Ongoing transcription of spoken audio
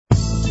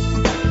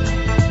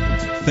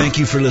Thank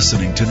you for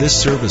listening to this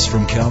service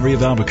from Calvary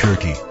of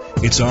Albuquerque.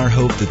 It's our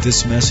hope that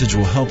this message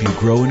will help you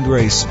grow in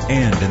grace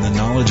and in the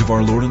knowledge of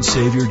our Lord and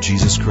Savior,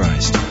 Jesus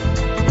Christ.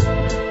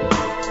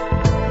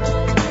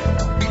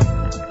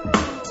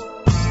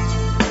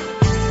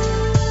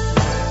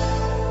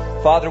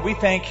 Father, we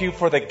thank you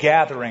for the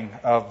gathering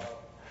of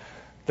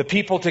the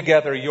people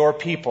together, your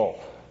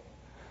people,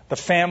 the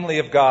family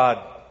of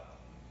God.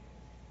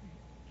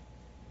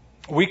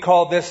 We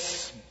call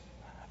this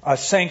a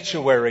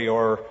sanctuary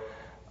or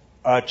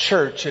a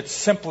church. It's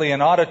simply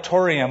an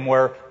auditorium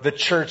where the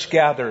church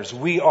gathers.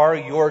 We are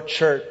your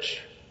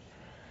church.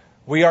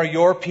 We are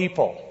your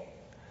people,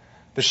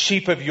 the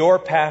sheep of your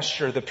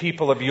pasture, the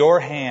people of your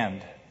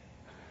hand.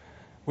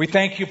 We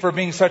thank you for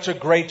being such a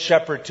great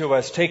shepherd to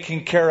us,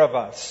 taking care of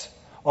us,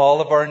 all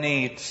of our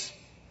needs.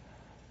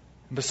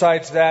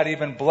 Besides that,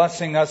 even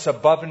blessing us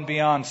above and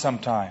beyond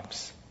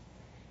sometimes.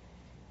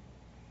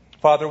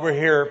 Father, we're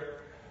here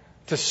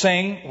to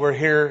sing, we're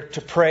here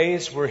to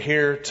praise, we're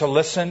here to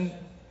listen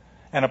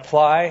and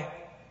apply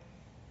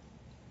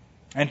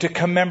and to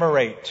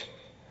commemorate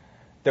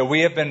that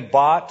we have been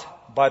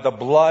bought by the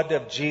blood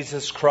of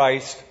Jesus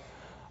Christ,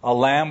 a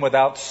lamb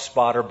without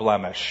spot or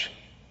blemish.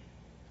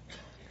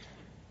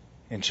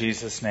 In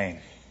Jesus' name,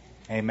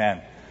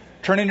 amen.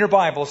 Turn in your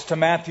Bibles to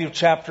Matthew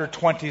chapter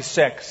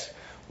 26.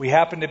 We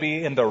happen to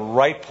be in the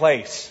right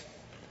place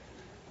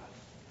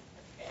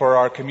for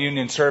our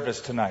communion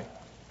service tonight.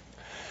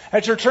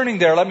 As you're turning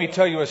there, let me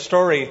tell you a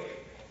story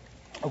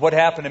of what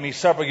happened to me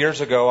several years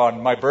ago.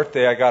 On my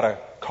birthday, I got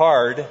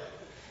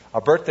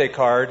a birthday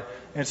card,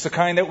 and it's the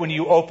kind that when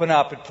you open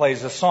up, it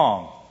plays a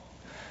song.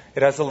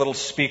 It has a little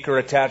speaker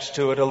attached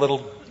to it, a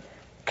little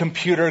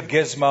computer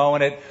gizmo,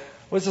 and it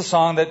was a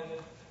song that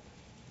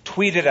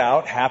tweeted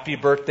out, "Happy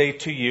birthday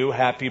to you,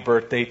 happy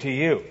birthday to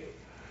you."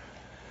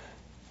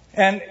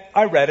 And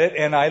I read it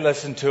and I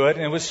listened to it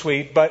and it was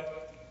sweet,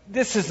 but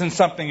this isn't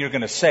something you're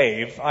going to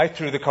save. I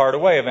threw the card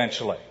away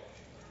eventually.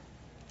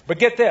 But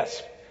get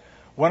this.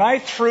 When I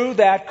threw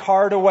that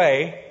card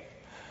away,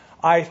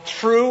 I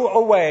threw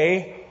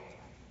away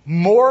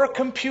more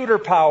computer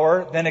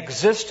power than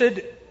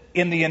existed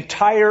in the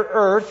entire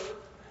earth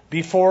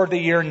before the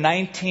year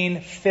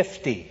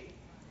 1950.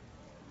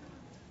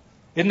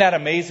 Isn't that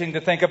amazing to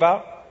think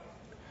about?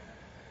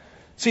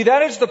 See,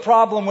 that is the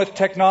problem with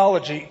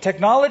technology.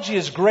 Technology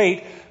is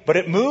great, but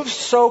it moves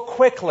so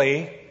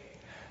quickly,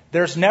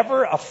 there's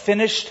never a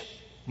finished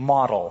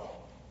model.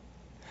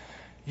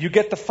 You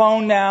get the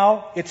phone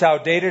now, it's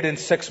outdated in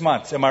 6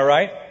 months. Am I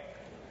right?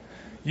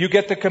 You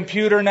get the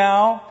computer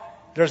now,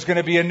 there's going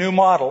to be a new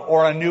model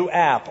or a new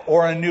app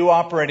or a new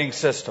operating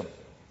system.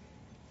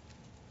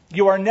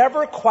 You are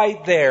never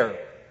quite there.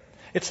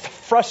 It's the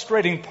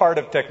frustrating part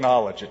of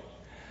technology.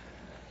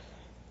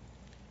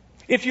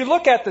 If you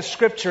look at the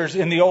scriptures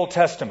in the Old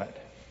Testament,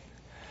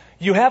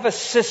 you have a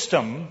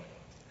system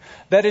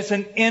that is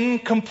an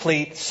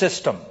incomplete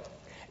system.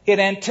 It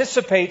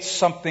anticipates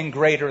something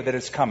greater that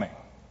is coming.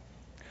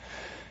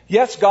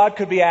 Yes, God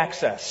could be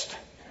accessed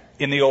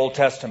in the Old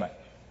Testament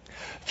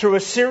through a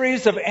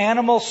series of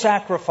animal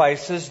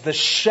sacrifices, the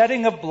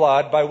shedding of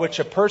blood by which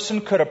a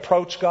person could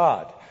approach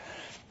God.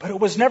 But it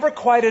was never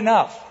quite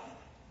enough.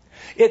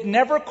 It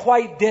never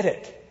quite did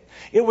it.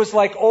 It was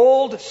like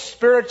old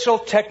spiritual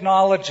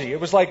technology. It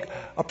was like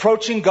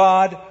approaching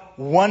God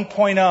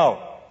 1.0.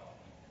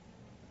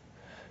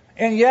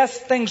 And yes,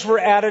 things were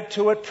added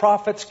to it.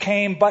 Prophets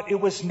came, but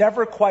it was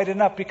never quite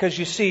enough because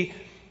you see,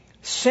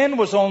 sin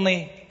was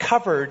only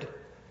covered.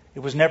 It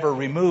was never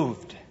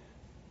removed.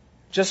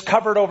 Just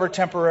covered over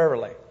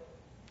temporarily.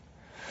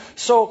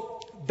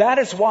 So that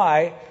is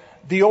why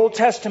the Old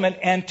Testament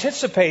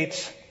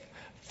anticipates,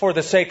 for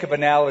the sake of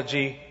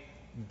analogy,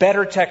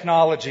 better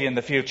technology in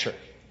the future.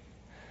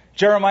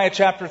 Jeremiah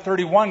chapter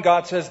 31,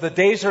 God says, "The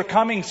days are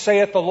coming,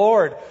 saith the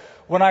Lord,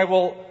 when I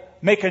will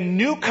make a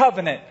new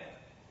covenant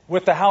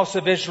with the house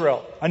of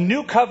Israel, a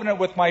new covenant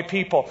with my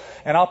people,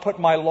 and I'll put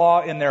my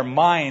law in their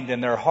mind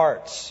and their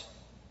hearts."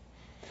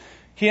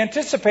 He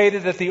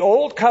anticipated that the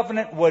old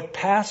covenant would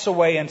pass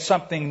away and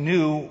something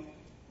new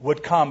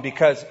would come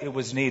because it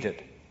was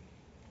needed.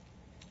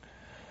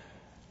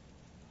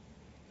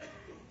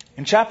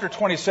 In chapter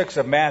 26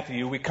 of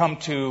Matthew, we come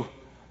to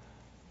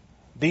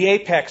the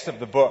apex of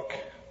the book.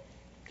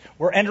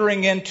 We're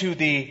entering into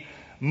the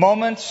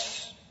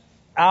moments,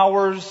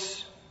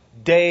 hours,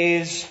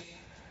 days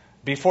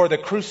before the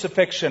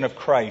crucifixion of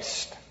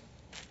Christ.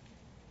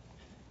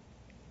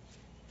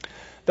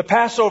 The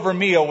Passover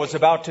meal was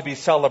about to be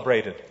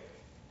celebrated.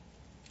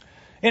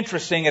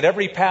 Interesting, at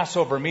every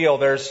Passover meal,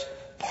 there's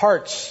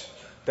parts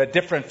that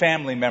different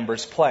family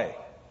members play.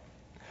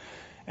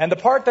 And the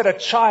part that a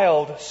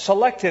child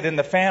selected in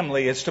the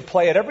family is to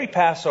play at every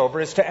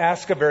Passover is to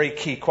ask a very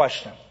key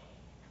question.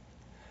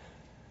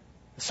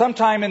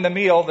 Sometime in the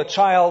meal, the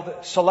child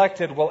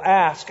selected will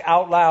ask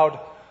out loud,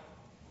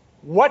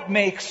 "What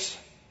makes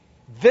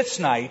this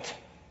night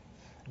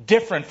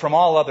different from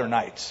all other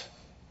nights?"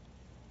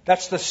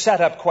 That's the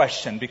setup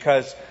question,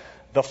 because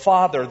the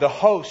father, the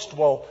host,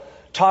 will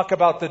talk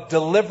about the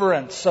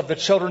deliverance of the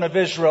children of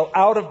Israel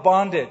out of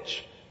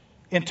bondage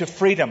into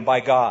freedom by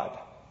God.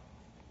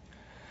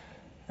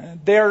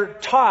 They're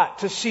taught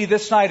to see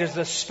this night as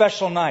a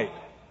special night.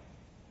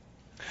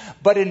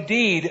 But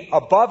indeed,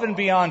 above and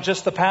beyond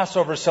just the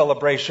Passover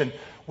celebration,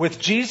 with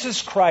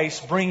Jesus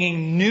Christ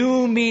bringing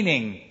new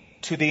meaning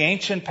to the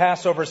ancient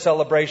Passover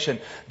celebration,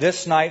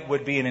 this night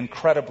would be an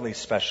incredibly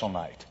special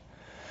night.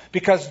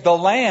 Because the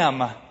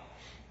lamb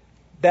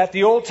that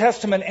the Old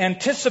Testament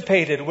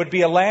anticipated would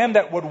be a lamb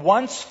that would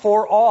once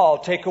for all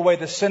take away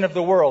the sin of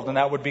the world, and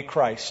that would be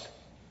Christ.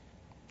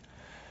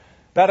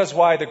 That is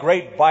why the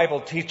great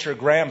Bible teacher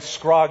Graham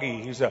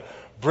Scroggie, he's a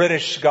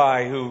British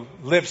guy who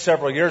lived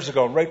several years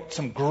ago, wrote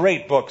some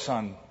great books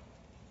on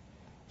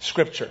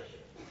Scripture.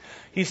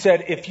 He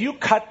said, if you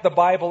cut the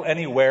Bible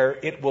anywhere,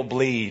 it will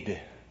bleed.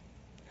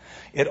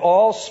 It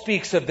all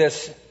speaks of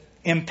this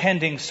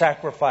impending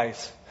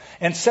sacrifice.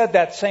 And said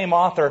that same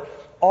author,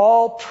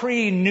 all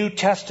pre-New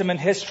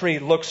Testament history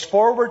looks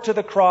forward to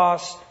the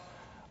cross,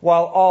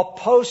 while all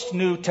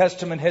post-New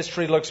Testament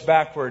history looks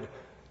backward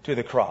to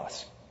the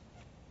cross.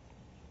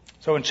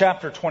 So in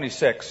chapter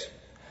 26,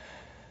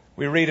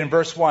 we read in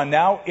verse 1,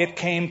 now it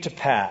came to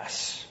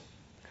pass,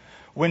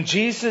 when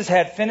Jesus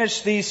had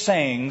finished these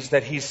sayings,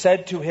 that he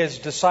said to his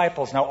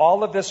disciples, now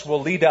all of this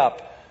will lead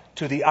up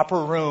to the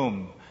upper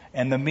room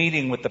and the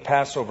meeting with the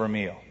Passover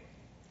meal.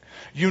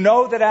 You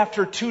know that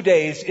after 2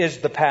 days is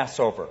the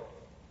Passover,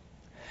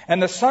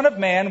 and the Son of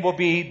Man will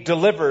be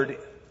delivered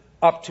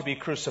up to be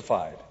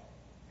crucified.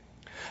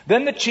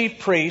 Then the chief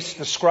priests,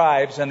 the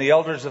scribes, and the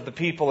elders of the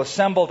people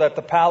assembled at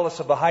the palace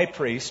of the high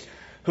priest,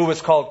 who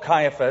was called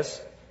Caiaphas,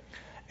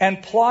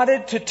 and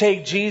plotted to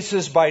take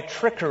Jesus by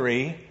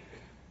trickery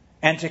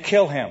and to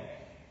kill him.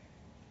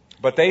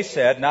 But they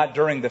said, not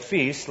during the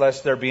feast,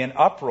 lest there be an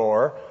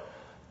uproar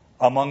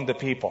among the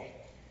people.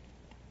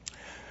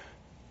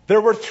 There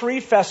were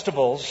 3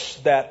 festivals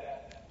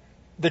that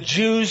the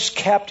Jews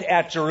kept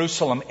at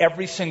Jerusalem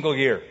every single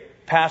year.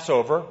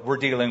 Passover, we're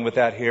dealing with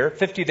that here.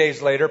 50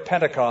 days later,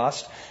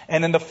 Pentecost.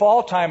 And in the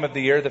fall time of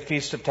the year, the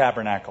Feast of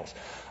Tabernacles.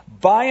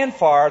 By and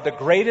far, the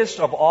greatest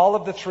of all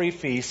of the 3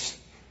 feasts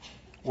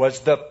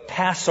was the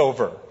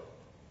Passover,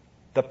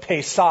 the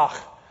Pesach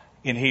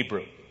in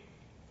Hebrew.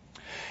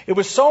 It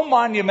was so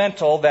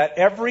monumental that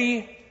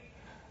every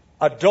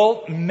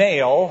adult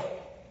male,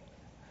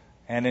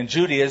 and in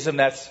Judaism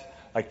that's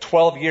like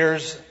 12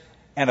 years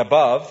and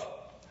above,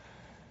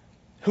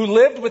 who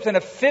lived within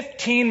a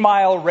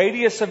 15-mile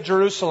radius of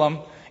Jerusalem,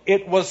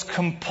 it was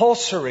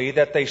compulsory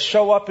that they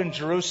show up in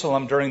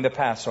Jerusalem during the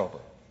Passover.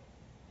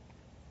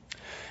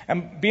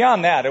 And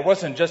beyond that, it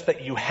wasn't just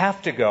that you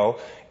have to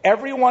go.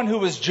 Everyone who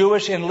was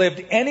Jewish and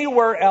lived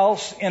anywhere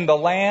else in the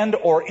land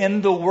or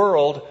in the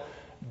world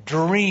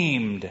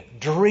dreamed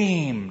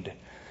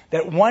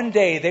that one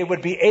day they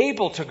would be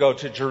able to go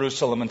to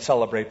Jerusalem and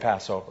celebrate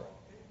Passover.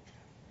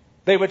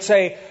 They would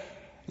say,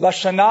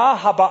 Lashana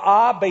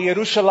Haba'ah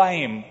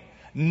Be'Yerushalayim,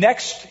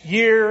 next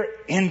year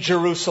in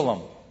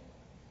Jerusalem.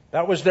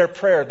 That was their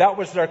prayer. That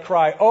was their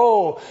cry.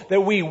 Oh,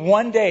 that we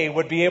one day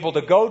would be able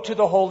to go to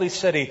the holy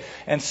city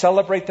and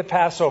celebrate the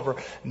Passover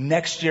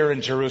next year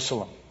in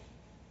Jerusalem.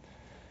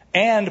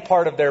 And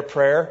part of their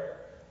prayer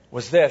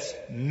was this: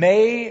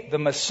 may the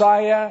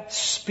Messiah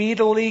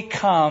speedily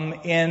come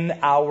in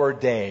our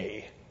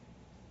day.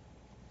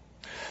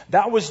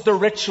 That was the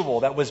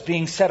ritual that was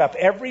being set up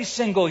every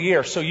single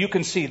year. So you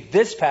can see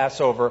this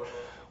Passover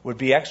would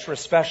be extra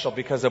special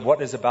because of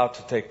what is about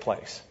to take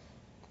place.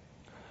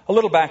 A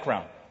little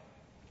background.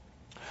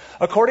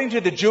 According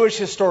to the Jewish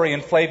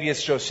historian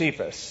Flavius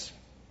Josephus,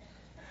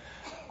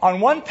 on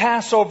one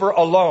Passover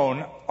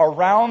alone,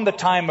 around the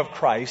time of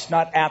Christ,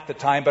 not at the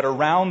time, but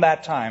around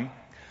that time,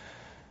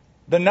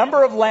 the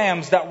number of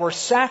lambs that were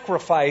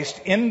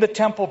sacrificed in the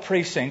temple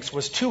precincts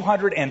was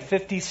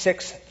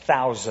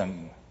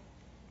 256,000.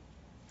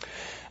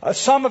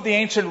 Some of the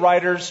ancient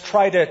writers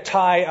try to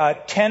tie a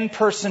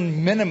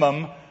 10-person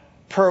minimum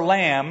per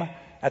lamb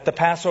at the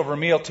Passover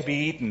meal to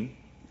be eaten.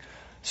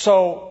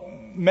 So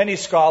many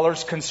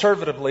scholars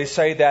conservatively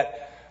say that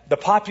the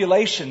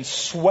population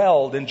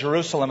swelled in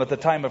Jerusalem at the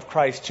time of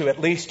Christ to at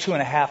least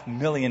 2.5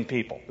 million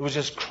people. It was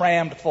just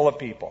crammed full of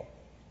people.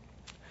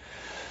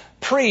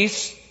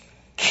 Priests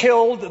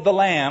killed the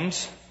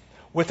lambs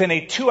within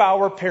a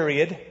 2-hour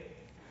period,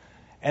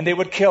 and there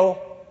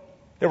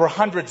were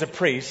hundreds of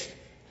priests.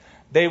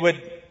 They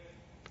would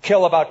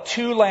kill about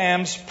 2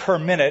 lambs per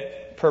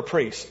minute per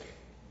priest.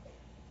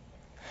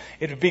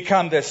 It would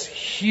become this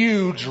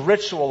huge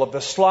ritual of the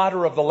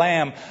slaughter of the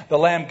lamb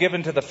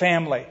given to the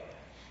family,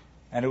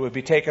 and it would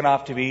be taken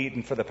off to be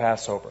eaten for the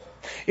Passover.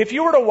 If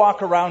you were to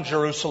walk around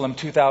Jerusalem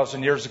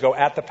 2,000 years ago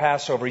at the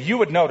Passover, you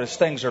would notice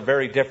things are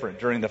very different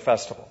during the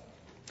festival.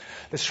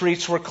 The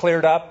streets were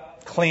cleared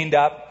up, cleaned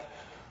up.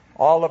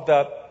 All of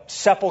the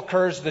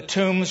sepulchres, the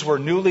tombs, were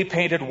newly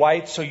painted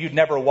white, so you'd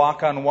never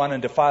walk on one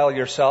and defile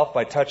yourself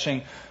by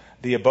touching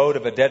the abode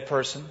of a dead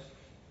person.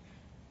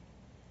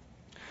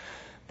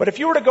 But if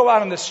you were to go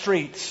out on the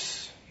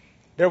streets,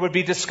 there would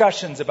be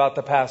discussions about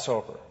the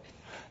Passover.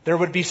 There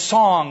would be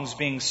songs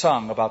being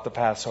sung about the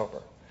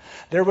Passover.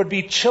 There would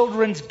be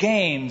children's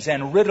games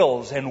and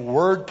riddles and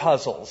word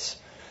puzzles,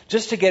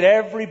 just to get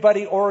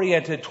everybody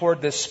oriented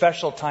toward this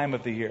special time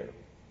of the year.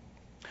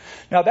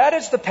 Now that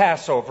is the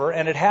Passover,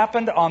 and it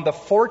happened on the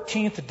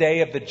 14th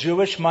day of the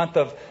Jewish month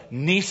of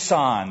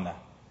Nisan.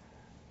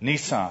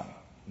 Nisan,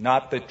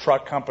 not the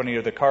truck company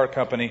or the car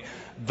company,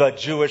 the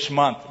Jewish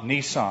month,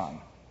 Nisan.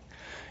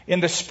 In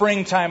the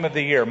springtime of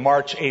the year,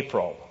 March,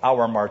 April,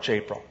 our March,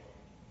 April.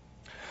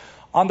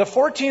 On the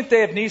 14th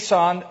day of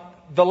Nisan,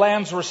 the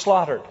lambs were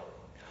slaughtered.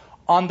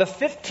 On the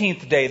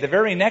 15th day, the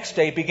very next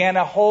day, began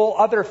a whole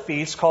other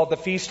feast called the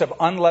Feast of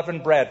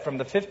Unleavened Bread, from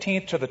the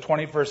 15th to the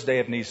 21st day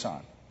of Nisan.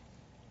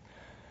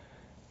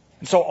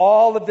 And so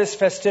all of this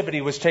festivity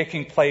was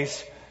taking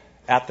place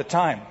at the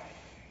time.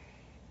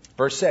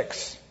 Verse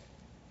 6.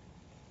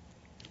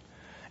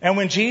 And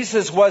when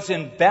Jesus was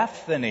in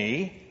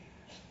Bethany,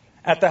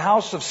 at the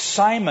house of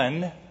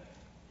Simon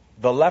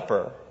the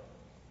leper,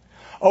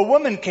 a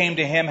woman came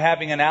to him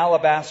having an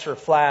alabaster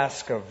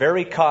flask of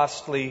very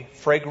costly,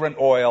 fragrant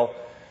oil,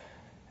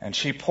 and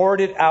she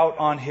poured it out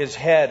on his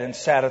head and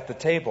sat at the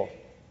table.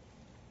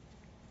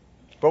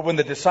 But when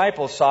the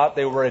disciples saw it,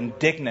 they were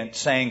indignant,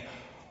 saying,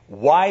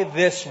 "Why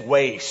this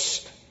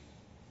waste?"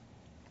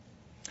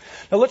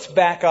 Now let's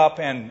back up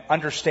and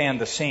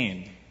understand the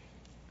scene.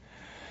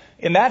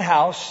 In that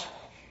house,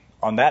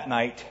 on that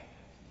night,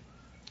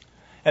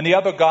 and the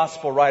other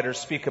gospel writers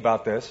speak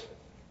about this,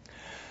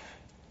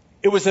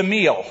 it was a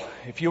meal.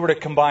 If you were to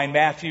combine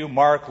Matthew,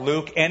 Mark,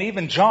 Luke, and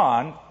even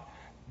John,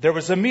 there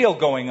was a meal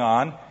going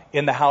on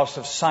in the house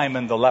of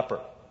Simon the leper.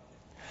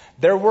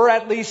 There were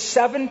at least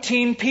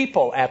 17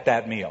 people at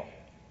that meal.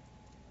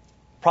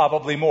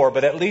 Probably more,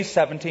 but at least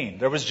 17.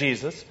 There was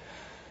Jesus,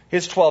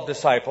 his 12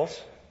 disciples.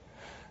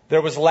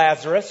 There was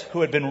Lazarus,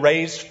 who had been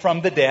raised from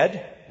the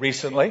dead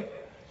recently.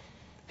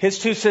 His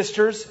two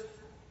sisters,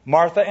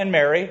 Martha and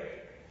Mary,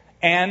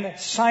 and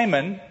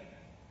Simon,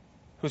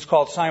 who's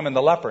called Simon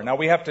the leper. Now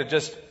we have to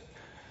just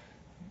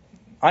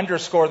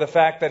underscore the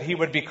fact that he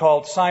would be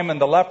called Simon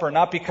the leper,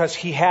 not because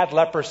he had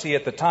leprosy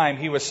at the time.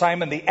 He was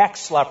Simon the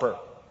ex-leper.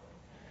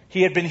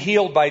 He had been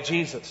healed by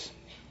Jesus.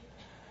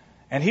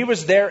 And he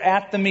was there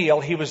at the meal.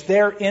 He was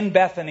there in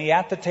Bethany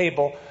at the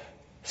table,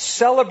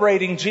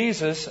 celebrating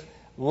Jesus,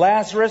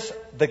 Lazarus,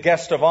 the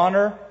guest of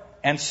honor,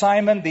 and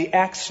Simon the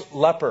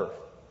ex-leper.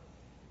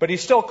 But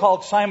he's still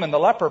called Simon the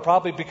leper,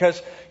 probably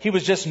because he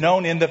was just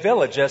known in the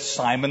village as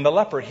Simon the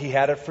leper. He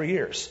had it for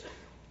years.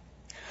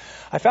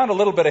 I found a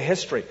little bit of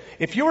history.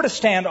 If you were to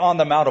stand on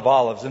the Mount of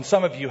Olives, and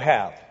some of you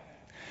have,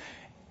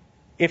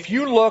 if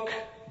you look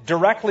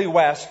directly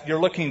west, you're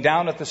looking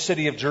down at the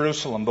city of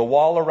Jerusalem, the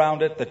wall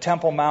around it, the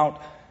Temple Mount,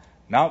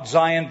 Mount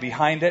Zion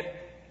behind it.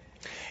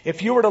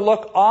 If you were to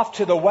look off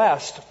to the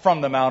west from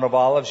the Mount of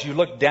Olives, you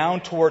look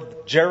down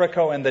toward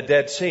Jericho and the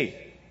Dead Sea.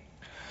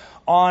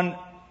 On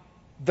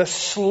the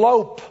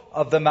slope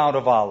of the Mount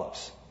of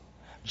Olives,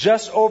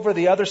 just over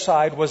the other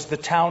side, was the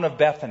town of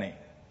Bethany.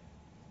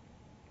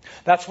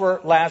 That's where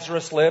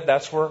Lazarus lived.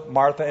 That's where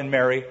Martha and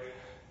Mary,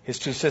 his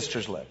two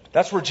sisters, lived.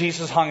 That's where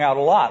Jesus hung out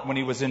a lot when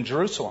he was in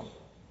Jerusalem.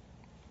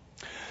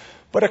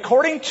 But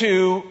according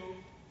to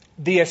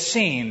the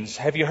Essenes,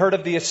 have you heard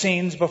of the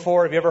Essenes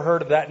before? Have you ever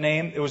heard of that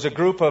name? It was a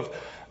group of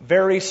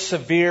very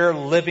severe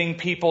living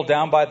people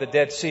down by the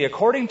Dead Sea.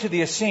 According to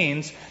the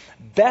Essenes,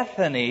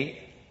 Bethany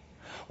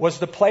was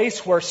the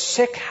place where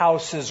sick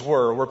houses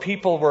were, where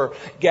people were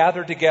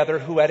gathered together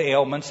who had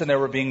ailments and they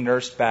were being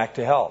nursed back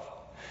to health.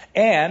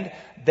 And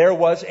there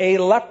was a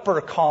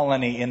leper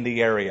colony in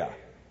the area.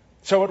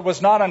 So it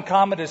was not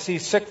uncommon to see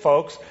sick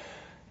folks,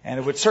 and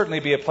it would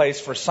certainly be a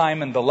place for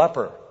Simon the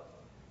leper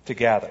to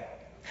gather.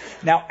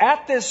 Now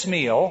at this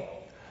meal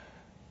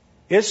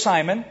is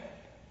Simon,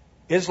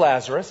 is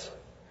Lazarus,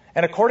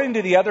 and according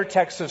to the other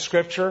texts of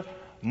Scripture,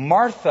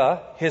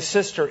 Martha, his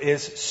sister,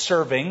 is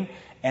serving,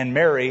 and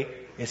Mary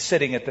is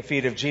sitting at the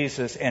feet of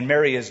Jesus, and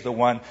Mary is the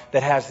one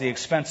that has the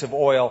expensive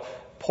oil,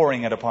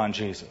 pouring it upon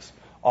Jesus.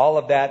 All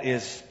of that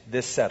is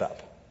this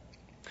setup.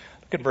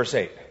 Look at verse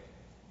 8.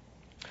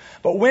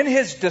 But when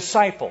his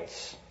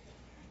disciples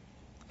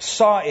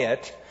saw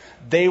it,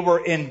 they were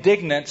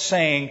indignant,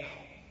 saying,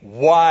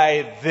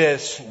 "Why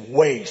this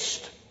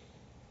waste?"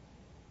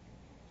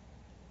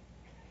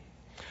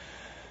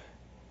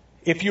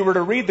 If you were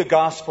to read the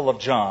Gospel of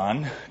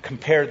John,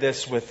 compare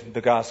this with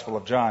the Gospel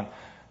of John,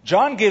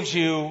 John gives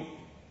you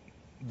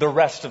the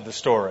rest of the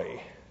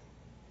story.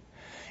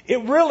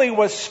 It really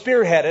was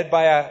spearheaded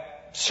by a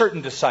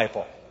certain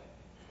disciple.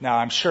 Now,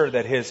 I'm sure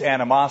that his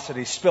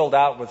animosity spilled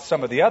out with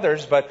some of the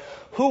others, but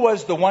who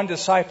was the one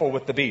disciple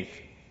with the beef?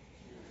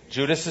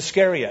 Judas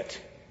Iscariot.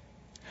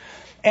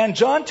 And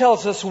John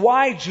tells us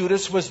why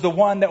Judas was the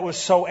one that was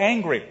so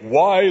angry.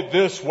 Why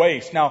this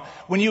waste? Now,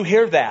 when you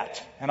hear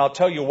that, and I'll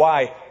tell you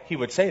why he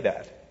would say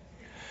that.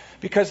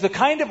 Because the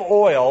kind of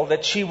oil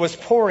that she was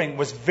pouring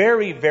was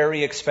very,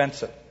 very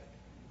expensive.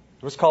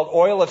 It was called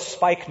oil of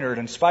spikenard,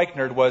 and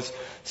spikenard was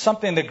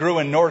something that grew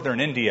in northern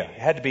India. It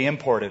had to be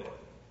imported.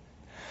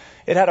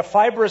 It had a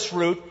fibrous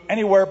root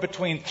anywhere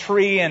between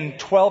 3 and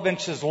 12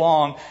 inches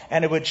long,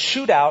 and it would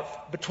shoot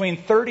out between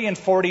 30 and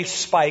 40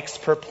 spikes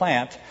per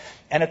plant.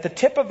 And at the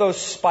tip of those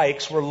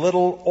spikes were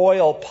little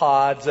oil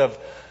pods of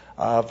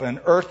an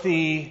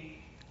earthy,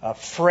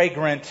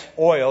 fragrant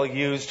oil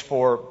used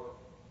for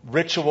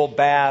ritual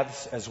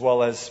baths as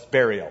well as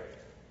burial.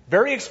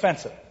 Very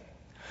expensive.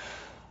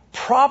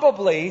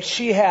 Probably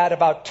she had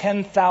about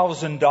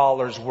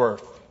 $10,000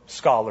 worth,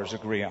 scholars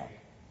agree on.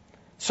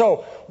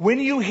 So when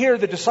you hear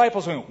the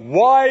disciples going,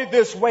 why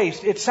this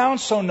waste? It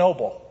sounds so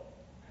noble.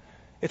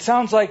 It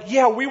sounds like,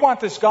 yeah, we want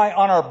this guy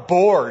on our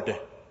board.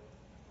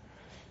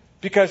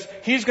 Because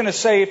he's going to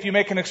say, if you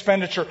make an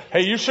expenditure,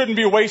 hey, you shouldn't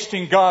be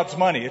wasting God's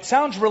money. It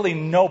sounds really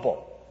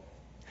noble.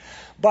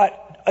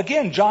 But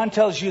again, John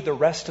tells you the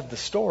rest of the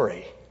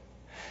story.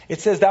 It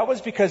says that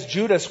was because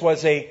Judas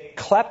was a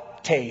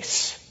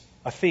kleptes,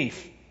 a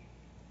thief.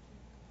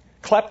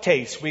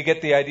 Kleptes, we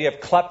get the idea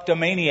of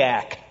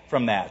kleptomaniac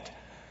from that.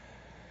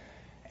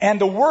 And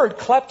the word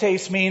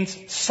kleptes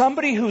means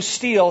somebody who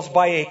steals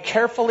by a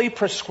carefully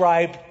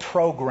prescribed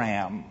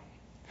program.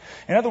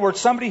 In other words,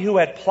 somebody who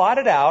had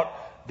plotted out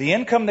the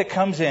income that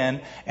comes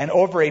in and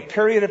over a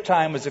period of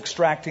time was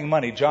extracting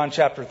money. John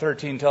chapter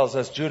 13 tells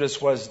us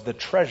Judas was the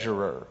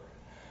treasurer.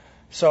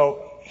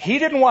 So he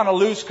didn't want to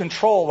lose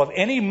control of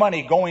any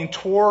money going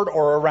toward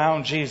or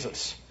around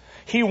Jesus.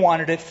 He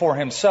wanted it for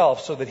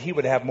himself so that he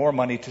would have more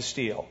money to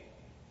steal.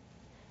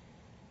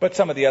 But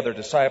some of the other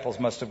disciples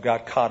must have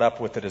got caught up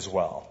with it as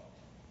well.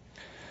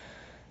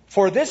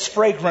 For this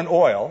fragrant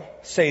oil,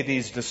 say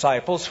these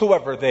disciples,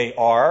 whoever they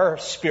are,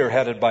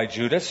 spearheaded by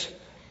Judas,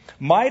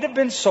 might have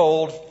been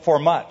sold for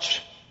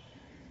much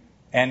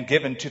and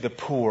given to the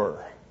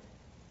poor.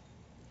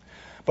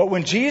 But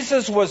when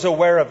Jesus was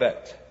aware of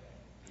it,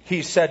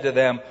 he said to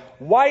them,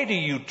 why do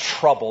you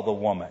trouble the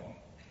woman?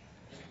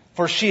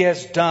 For she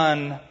has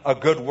done a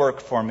good work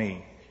for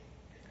me.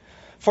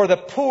 For the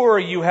poor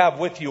you have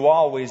with you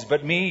always,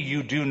 but me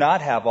you do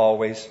not have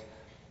always.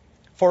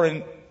 For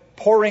in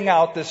pouring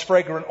out this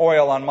fragrant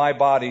oil on my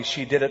body,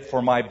 she did it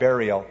for my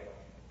burial.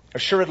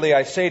 Assuredly,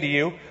 I say to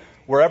you,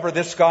 wherever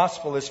this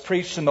gospel is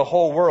preached in the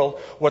whole world,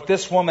 what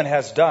this woman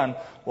has done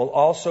will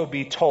also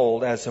be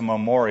told as a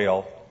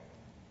memorial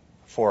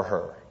for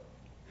her.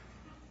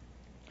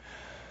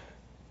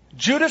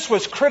 Judas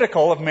was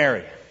critical of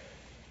Mary.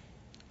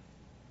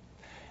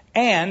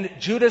 And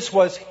Judas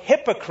was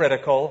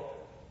hypocritical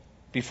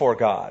before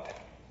God.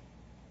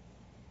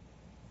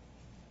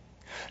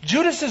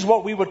 Judas is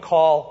what we would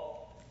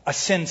call a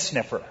sin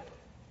sniffer,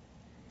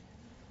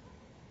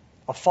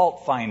 a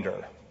fault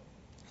finder.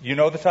 You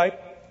know the type?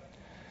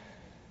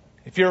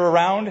 If you're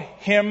around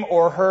him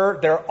or her,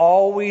 their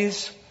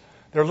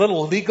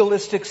little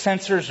legalistic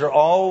sensors are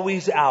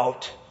always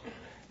out.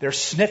 They're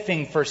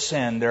sniffing for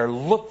sin. They're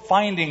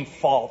finding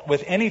fault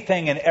with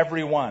anything and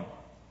everyone.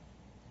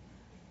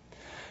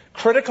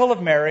 Critical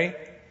of Mary,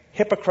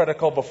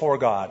 hypocritical before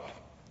God.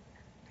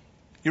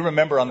 You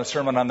remember on the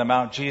Sermon on the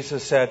Mount,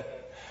 Jesus said,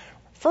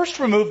 first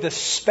remove the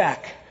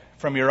speck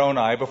from your own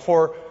eye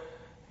when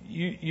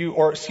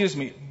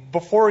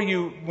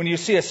you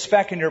see a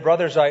speck in your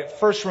brother's eye,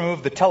 first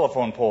remove the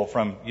telephone pole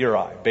from your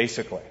eye,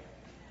 basically.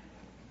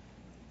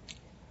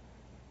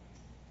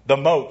 The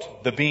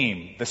mote, the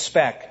beam, the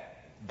speck,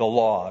 the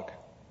log.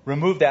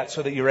 Remove that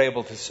so that you're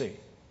able to see.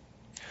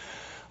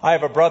 I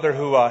have a brother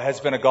who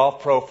has been a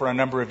golf pro for a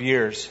number of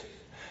years.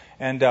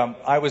 And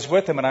I was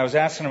with him and I was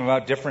asking him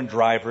about different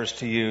drivers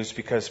to use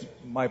because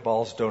my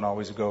balls don't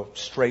always go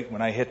straight.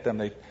 When I hit them,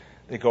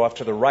 they go off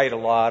to the right a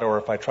lot, or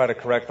if I try to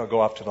correct, they'll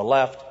go off to the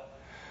left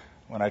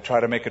when I try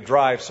to make a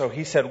drive. So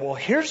he said, well,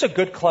 here's a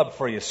good club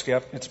for you,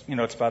 Skip. It's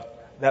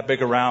about that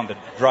big around, the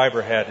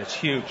driver head. It's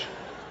huge.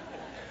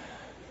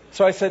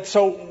 So I said,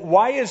 so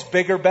why is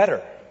bigger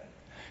better?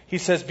 He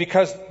says,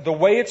 because the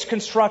way it's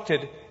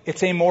constructed,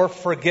 it's a more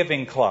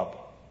forgiving club.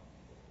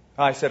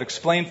 I said,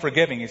 explain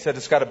forgiving. He said,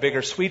 it's got a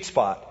bigger sweet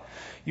spot.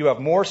 You have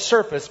more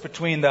surface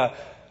between the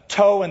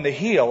toe and the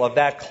heel of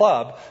that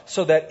club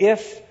so that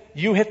if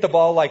you hit the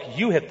ball like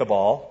you hit the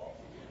ball,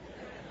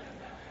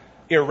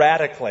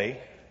 erratically,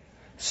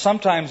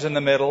 sometimes in the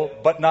middle,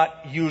 but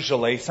not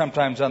usually,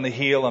 sometimes on the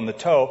heel and the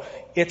toe,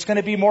 it's going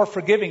to be more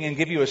forgiving and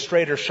give you a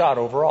straighter shot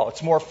overall.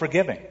 It's more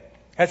forgiving. It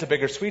has a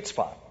bigger sweet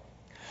spot.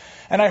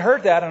 And I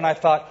heard that and I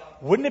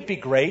thought, wouldn't it be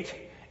great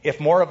if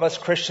more of us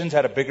Christians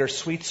had a bigger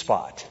sweet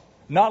spot?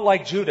 Not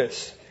like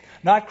Judas,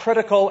 not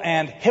critical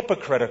and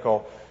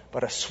hypocritical,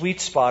 but a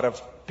sweet spot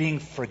of being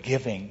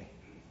forgiving.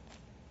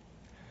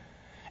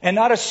 And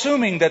not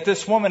assuming that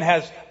this woman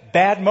has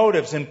bad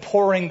motives in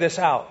pouring this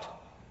out,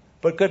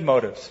 but good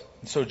motives.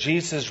 And so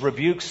Jesus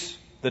rebukes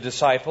the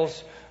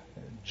disciples,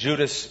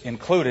 Judas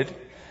included.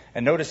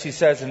 And notice he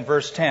says in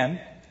verse 10,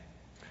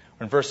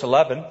 or in verse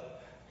 11,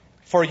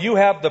 for you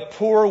have the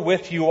poor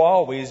with you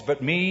always,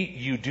 but me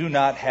you do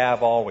not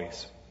have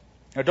always.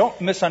 Now,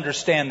 don't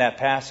misunderstand that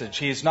passage.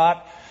 He's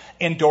not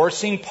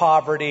endorsing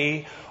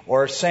poverty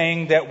or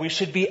saying that we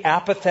should be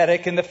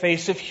apathetic in the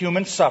face of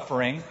human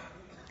suffering.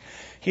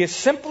 He is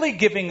simply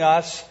giving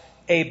us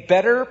a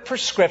better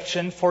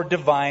prescription for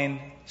divine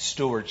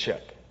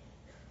stewardship.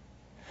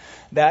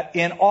 That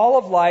in all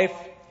of life,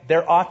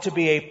 there ought to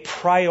be a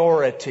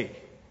priority.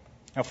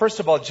 Now, first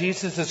of all,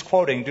 Jesus is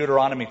quoting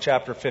Deuteronomy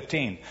chapter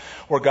 15,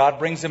 where God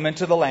brings him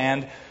into the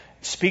land,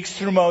 speaks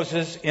through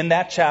Moses in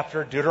that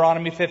chapter,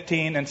 Deuteronomy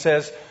 15, and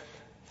says,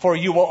 "For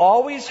you will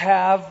always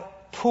have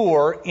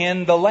poor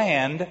in the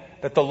land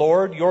that the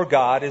Lord your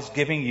God is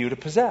giving you to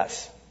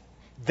possess.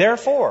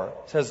 Therefore,"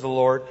 says the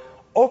Lord,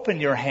 "open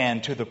your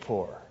hand to the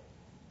poor."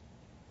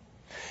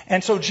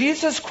 And so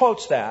Jesus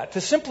quotes that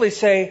to simply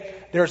say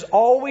there's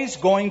always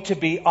going to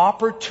be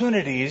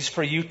opportunities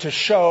for you to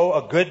show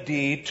a good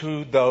deed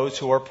to those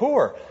who are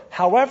poor.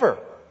 However,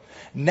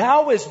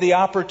 now is the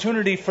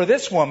opportunity for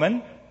this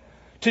woman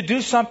to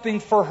do something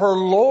for her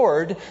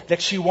Lord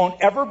that she won't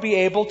ever be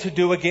able to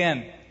do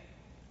again.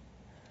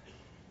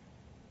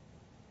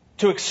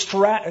 To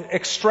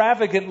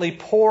extravagantly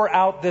pour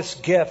out this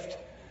gift.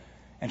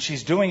 And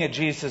she's doing it,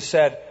 Jesus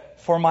said,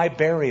 for my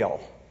burial.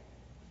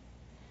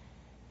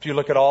 If you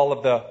look at all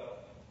of the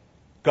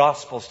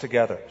Gospels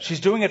together, she's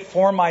doing it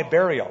for my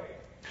burial.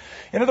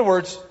 In other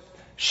words,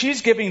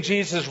 she's giving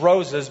Jesus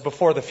roses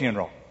before the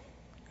funeral.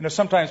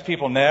 Sometimes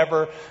people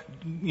never,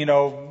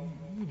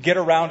 get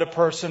around a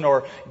person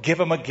or give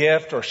them a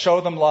gift or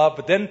show them love.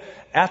 But then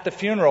at the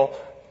funeral,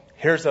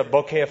 here's a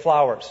bouquet of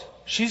flowers.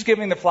 She's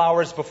giving the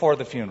flowers before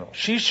the funeral.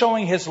 She's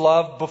showing his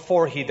love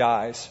before he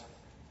dies.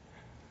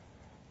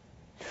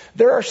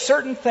 There are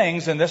certain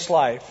things in this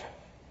life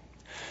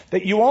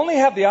that you only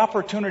have the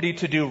opportunity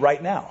to do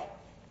right now.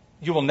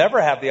 You will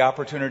never have the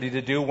opportunity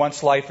to do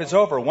once life is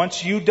over.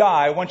 Once you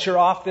die, once you're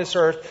off this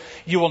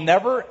earth, you will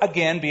never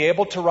again be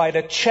able to write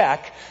a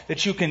check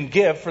that you can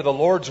give for the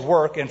Lord's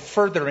work and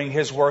furthering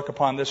his work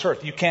upon this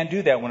earth. You can't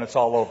do that when it's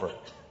all over.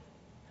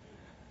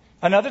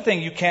 Another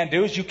thing you can't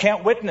do is you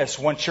can't witness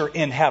once you're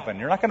in heaven.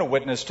 You're not going to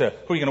witness to,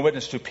 who are you going to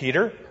witness to?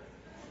 Peter?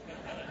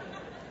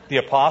 The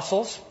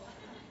apostles?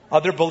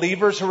 Other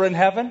believers who are in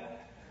heaven?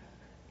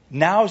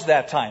 Now's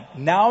that time.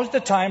 Now's the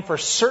time for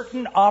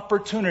certain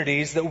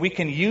opportunities that we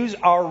can use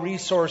our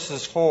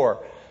resources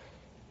for.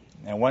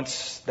 And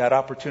once that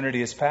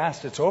opportunity is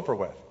passed, it's over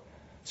with.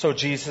 So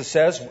Jesus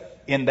says,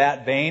 in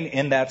that vein,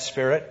 in that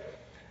spirit,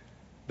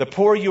 the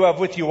poor you have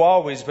with you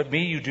always, but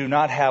me you do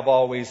not have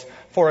always.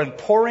 For in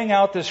pouring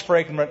out this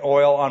fragrant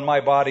oil on my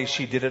body,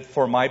 she did it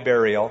for my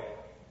burial.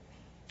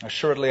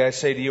 Assuredly, I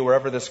say to you,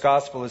 wherever this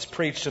gospel is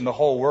preached in the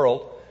whole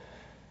world,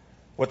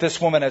 what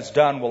this woman has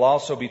done will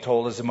also be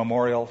told as a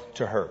memorial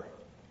to her.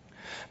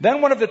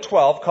 Then one of the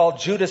 12, called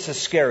Judas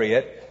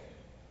Iscariot,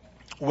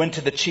 went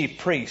to the chief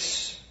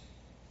priests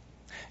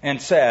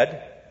and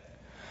said,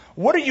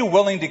 "What are you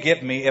willing to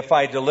give me if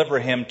I deliver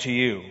him to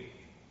you?"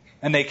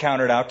 And they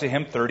counted out to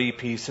him 30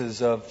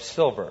 pieces of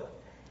silver.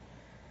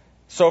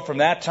 So from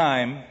that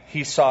time,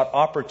 he sought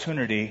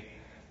opportunity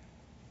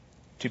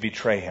to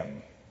betray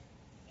him.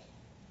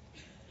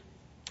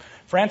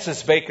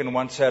 Francis Bacon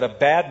once said, "A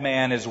bad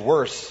man is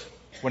worse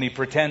when he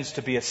pretends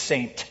to be a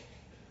saint."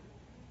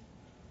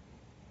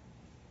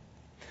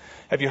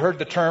 Have you heard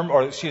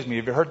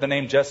the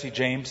name Jesse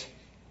James?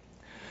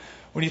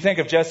 When you think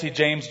of Jesse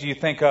James, do you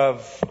think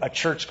of a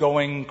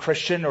church-going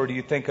Christian or do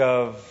you think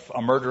of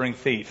a murdering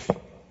thief?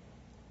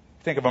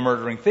 Think of a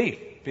murdering thief.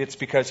 It's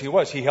because he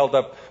was. He held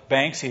up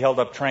banks, he held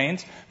up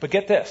trains. But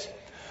get this.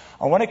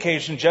 On one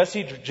occasion,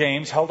 Jesse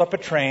James held up a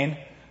train,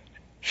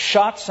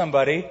 shot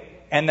somebody,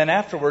 and then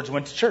afterwards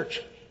went to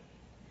church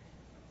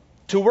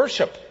to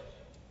worship.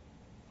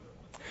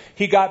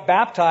 He got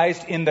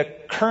baptized in the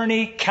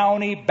Kearney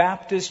County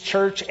Baptist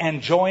Church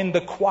and joined the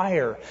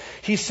choir.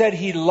 He said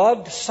he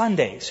loved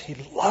Sundays. He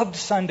loved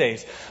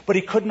Sundays. But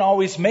he couldn't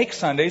always make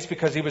Sundays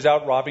because he was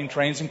out robbing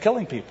trains and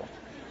killing people.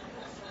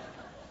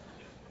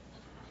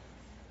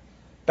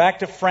 Back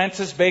to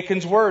Francis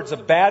Bacon's words, a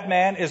bad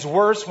man is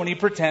worse when he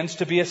pretends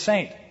to be a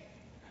saint.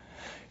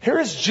 Here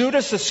is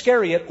Judas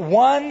Iscariot,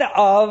 one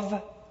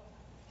of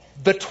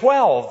the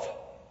 12,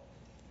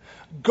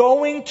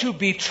 going to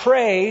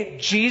betray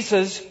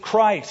Jesus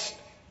Christ.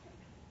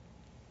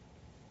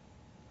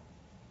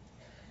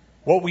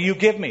 What will you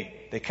give me?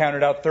 They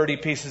counted out 30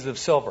 pieces of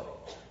silver.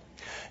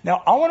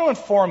 Now, I want to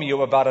inform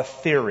you about a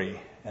theory,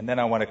 and then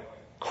I want to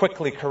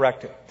quickly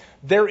correct it.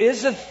 There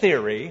is a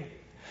theory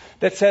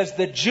that says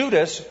that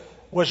Judas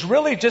was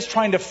really just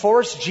trying to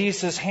force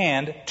Jesus'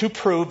 hand to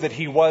prove that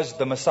he was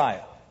the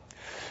Messiah.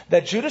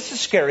 That Judas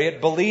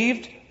Iscariot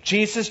believed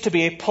Jesus to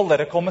be a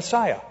political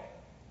Messiah.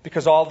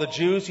 Because all the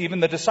Jews, even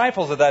the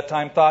disciples at that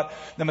time, thought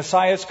the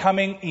Messiah is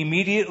coming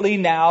immediately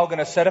now, going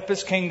to set up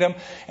his kingdom,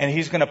 and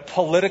he's going to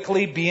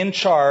politically be in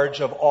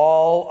charge of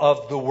all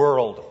of the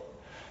world.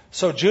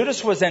 So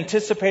Judas was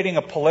anticipating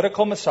a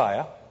political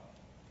Messiah,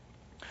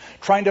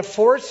 trying to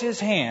force his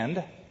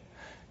hand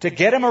to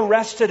get him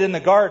arrested in the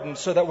garden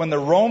so that when the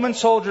Roman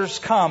soldiers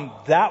come,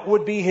 that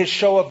would be his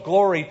show of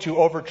glory to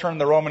overturn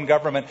the Roman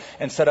government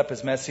and set up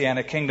his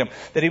messianic kingdom.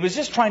 That he was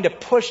just trying to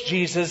push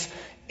Jesus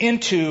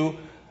into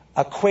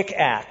a quick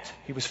act.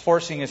 He was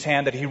forcing his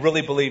hand that he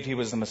really believed he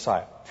was the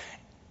Messiah.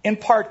 In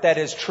part, that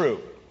is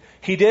true.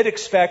 He did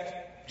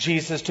expect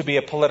Jesus to be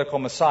a political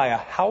Messiah.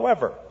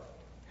 However,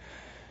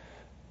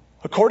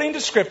 according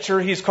to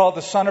Scripture, he's called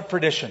the son of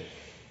perdition.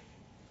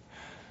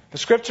 The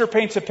Scripture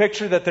paints a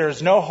picture that there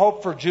is no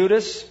hope for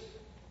Judas,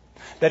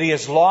 that he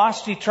is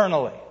lost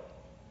eternally.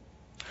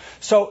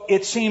 So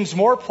it seems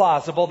more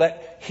plausible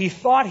that he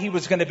thought he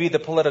was going to be the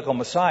political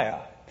Messiah,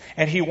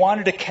 and he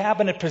wanted a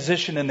cabinet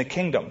position in the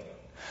kingdom.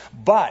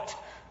 But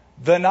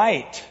the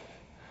night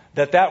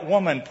that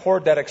woman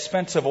poured that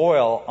expensive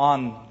oil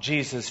on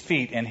Jesus'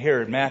 feet, and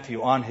here in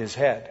Matthew, on his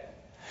head,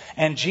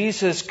 and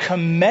Jesus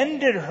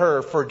commended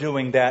her for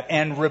doing that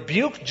and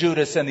rebuked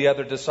Judas and the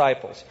other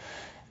disciples.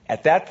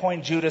 At that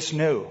point, Judas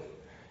knew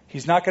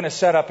he's not going to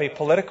set up a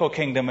political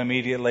kingdom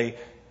immediately,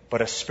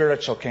 but a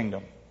spiritual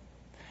kingdom.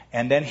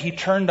 And then he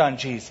turned on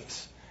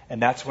Jesus,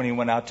 and that's when he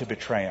went out to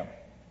betray him.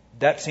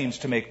 That seems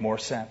to make more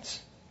sense.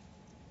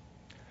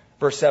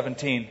 Verse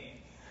 17.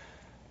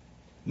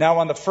 Now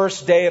on the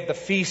first day of the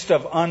feast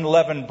of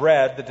unleavened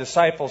bread, the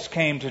disciples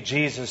came to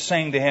Jesus,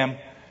 saying to him,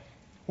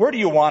 "Where do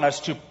you want us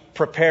to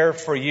prepare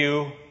for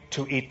you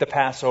to eat the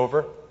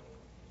Passover?"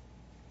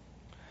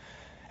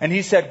 And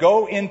he said,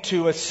 "Go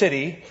into a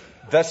city,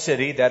 the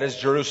city, that is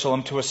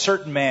Jerusalem, to a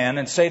certain man,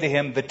 and say to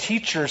him, 'The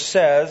teacher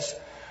says,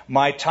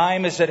 my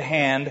time is at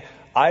hand.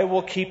 I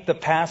will keep the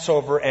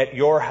Passover at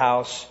your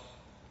house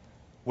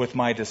with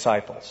my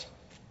disciples.'"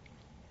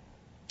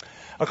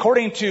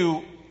 According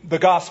to the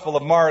Gospel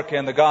of Mark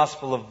and the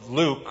Gospel of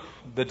Luke,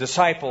 the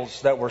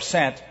disciples that were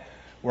sent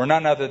were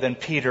none other than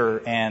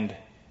Peter and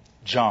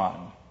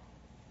John.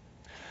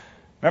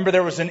 Remember,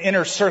 there was an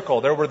inner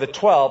circle. There were the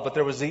 12, but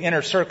there was the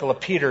inner circle of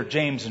Peter,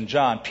 James, and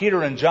John.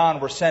 Peter and John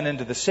were sent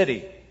into the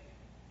city.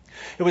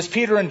 It was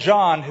Peter and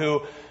John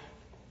who,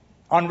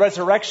 on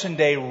Resurrection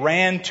Day,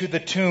 ran to the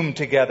tomb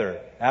together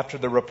after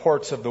the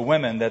reports of the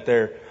women that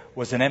there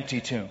was an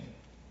empty tomb.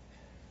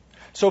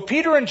 So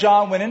Peter and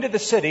John went into the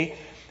city,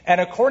 and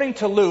according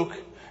to Luke,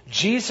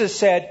 Jesus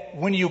said,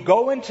 when you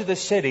go into the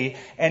city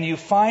and you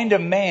find a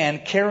man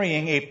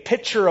carrying a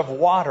pitcher of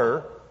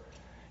water,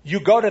 you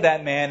go to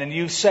that man and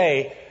you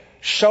say,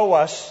 "Show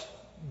us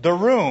the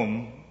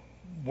room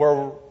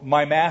where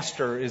my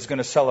master is going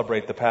to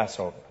celebrate the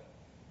Passover."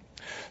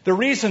 The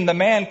reason the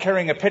man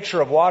carrying a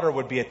pitcher of water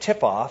would be a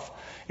tip-off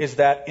is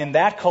that in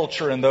that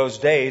culture in those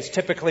days,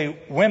 typically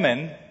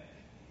women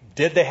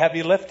did the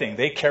heavy lifting.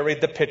 They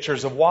carried the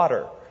pitchers of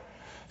water.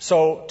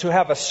 So to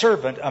have a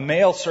servant, a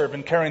male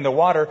servant carrying the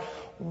water,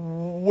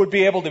 would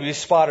be able to be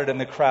spotted in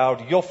the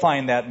crowd. You'll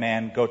find that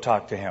man, go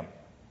talk to him.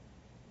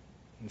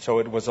 And so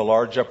it was a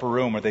large upper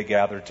room where they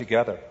gathered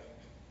together.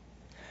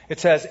 It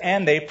says,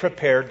 and they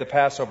prepared the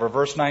Passover.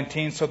 Verse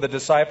 19, so the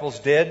disciples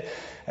did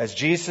as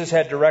Jesus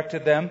had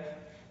directed them,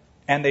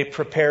 and they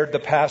prepared the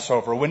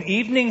Passover. When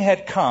evening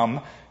had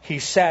come, he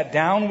sat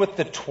down with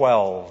the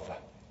 12.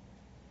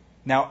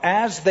 Now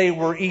as they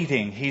were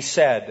eating, he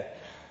said,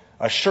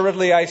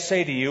 "Assuredly I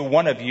say to you,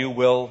 one of you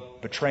will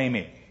betray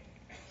me."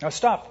 Now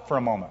stop for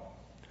a moment.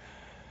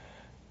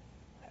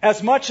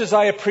 As much as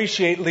I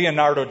appreciate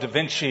Leonardo da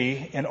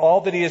Vinci and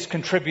all that he has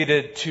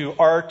contributed to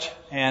art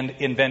and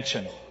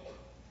invention,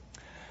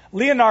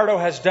 Leonardo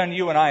has done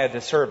you and I a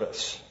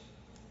disservice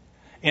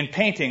in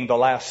painting the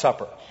Last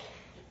Supper.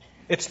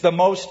 It's the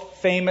most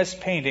famous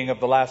painting of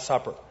the Last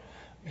Supper.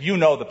 You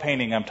know the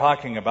painting I'm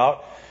talking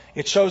about.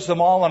 It shows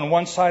them all on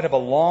one side of a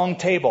long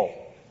table,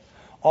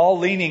 all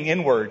leaning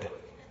inward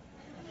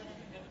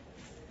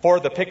for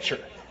the picture.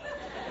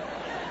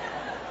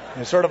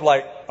 And it's sort of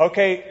like,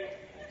 okay,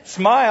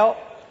 smile,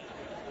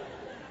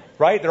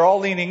 right? They're all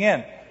leaning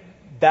in.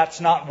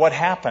 That's not what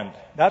happened.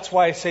 That's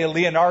why I say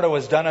Leonardo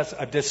has done us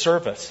a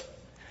disservice.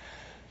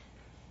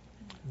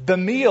 The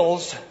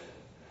meals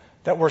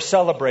that were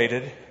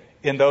celebrated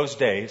in those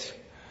days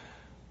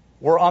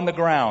were on the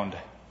ground.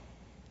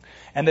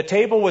 And the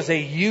table was a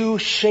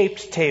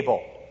U-shaped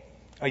table.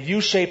 A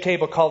U-shaped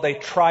table called a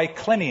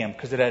triclinium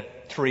because it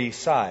had 3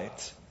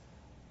 sides.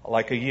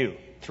 Like a U,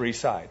 3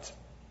 sides.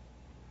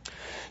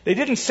 They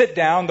didn't sit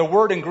down. The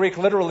word in Greek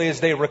literally is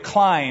they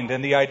reclined.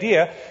 And the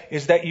idea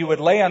is that you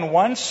would lay on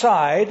one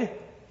side,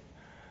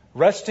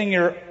 resting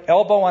your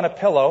elbow on a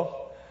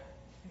pillow.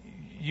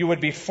 You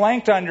would be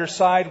flanked on your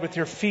side with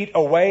your feet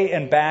away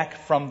and back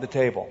from the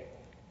table.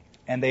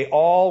 And they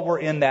all were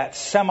in that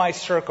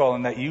semicircle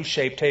in that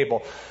U-shaped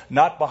table,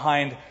 not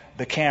behind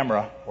the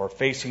camera or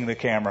facing the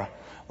camera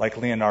like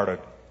Leonardo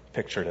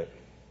pictured it.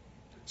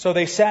 So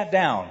they sat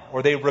down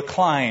or they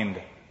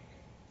reclined.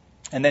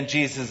 And then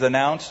Jesus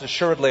announced,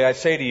 "Assuredly I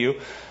say to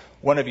you,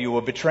 one of you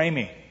will betray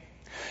me."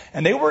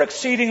 And they were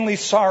exceedingly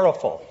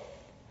sorrowful.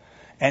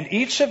 And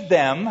each of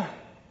them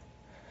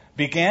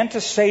began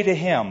to say to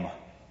him,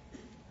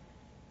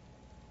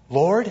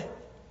 "Lord,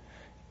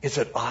 is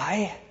it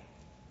I?"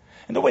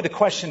 And the way the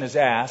question is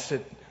asked,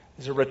 it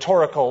is a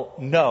rhetorical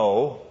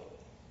no.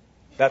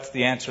 That's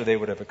the answer they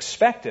would have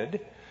expected.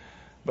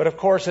 But of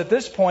course, at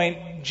this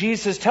point,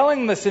 Jesus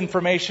telling this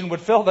information would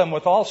fill them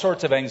with all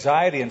sorts of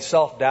anxiety and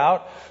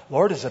self-doubt.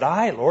 "Lord, is it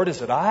I? Lord,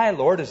 is it I?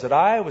 Lord, is it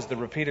I?" was the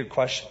repeated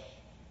question.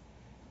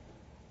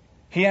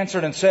 He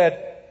answered and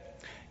said,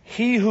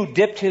 He who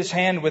dipped his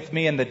hand with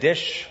me in the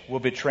dish will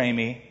betray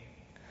me.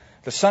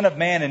 The Son of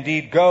Man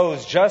indeed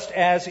goes just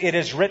as it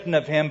is written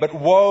of him, but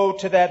woe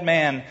to that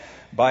man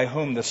by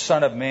whom the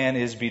Son of Man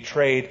is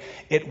betrayed.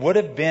 It would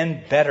have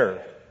been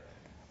better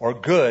or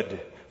good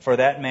for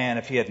that man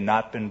if he had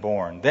not been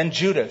born. Then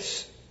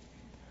Judas,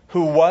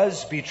 who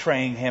was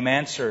betraying him,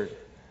 answered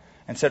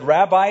and said,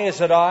 Rabbi,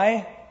 is it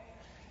I?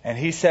 And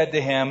he said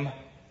to him,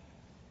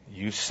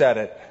 you said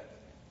it.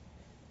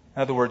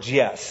 In other words,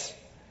 yes,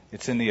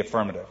 it's in the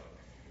affirmative.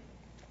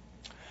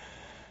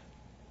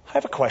 I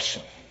have a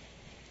question.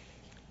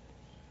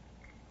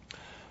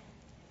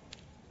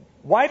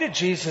 Why did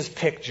Jesus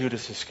pick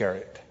Judas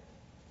Iscariot?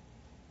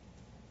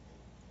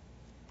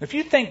 If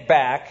you think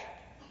back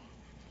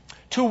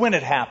to when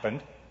it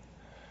happened,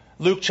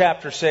 Luke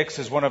chapter 6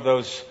 is one of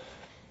those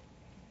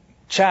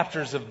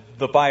chapters of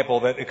the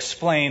Bible that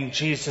explain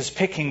Jesus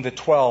picking the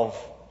 12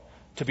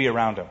 to be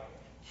around him.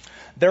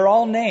 They're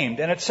all named,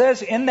 and it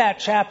says in that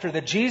chapter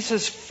that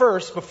Jesus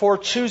first, before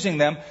choosing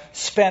them,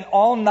 spent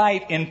all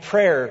night in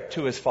prayer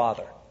to his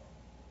Father.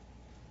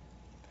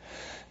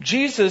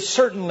 Jesus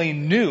certainly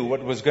knew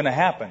what was going to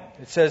happen.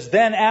 It says,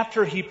 then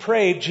after he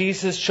prayed,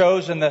 Jesus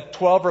chose, and the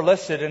 12 are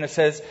listed, and it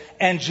says,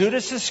 and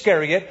Judas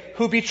Iscariot,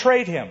 who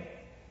betrayed him.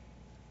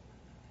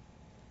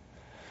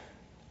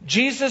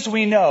 Jesus,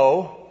 we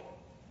know,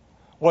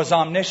 was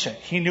omniscient.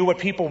 He knew what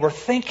people were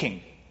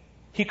thinking.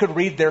 He could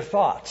read their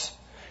thoughts.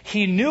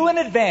 He knew in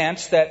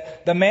advance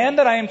that the man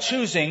that I am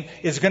choosing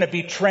is going to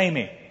betray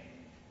me.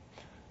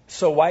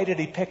 So why did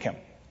he pick him?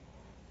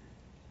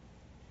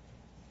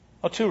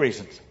 Well, two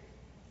reasons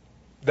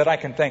that I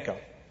can think of.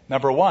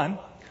 Number one,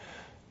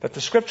 that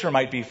the Scripture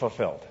might be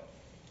fulfilled.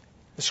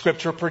 The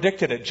Scripture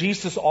predicted it.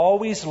 Jesus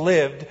always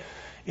lived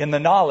in the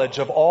knowledge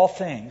of all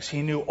things.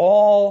 He knew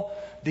all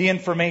the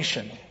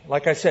information.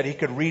 Like I said, he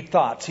could read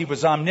thoughts. He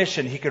was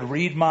omniscient. He could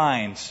read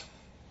minds.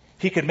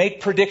 He could make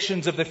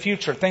predictions of the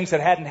future, things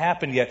that hadn't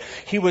happened yet.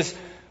 He was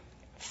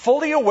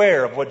fully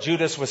aware of what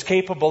Judas was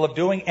capable of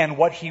doing and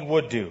what he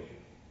would do.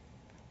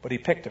 But he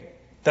picked him,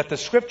 that the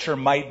Scripture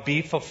might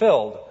be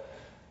fulfilled.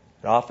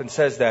 It often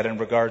says that in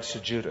regards to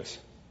Judas.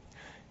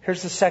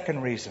 Here's the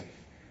second reason.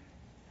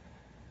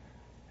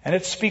 And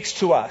it speaks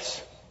to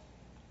us.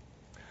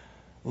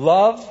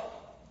 Love,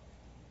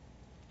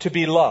 to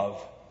be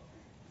love,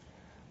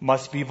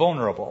 must be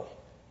vulnerable.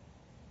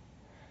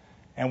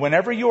 And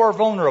whenever you are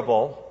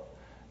vulnerable,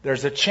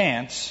 there's a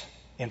chance,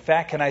 in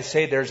fact, can I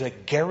say there's a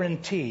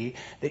guarantee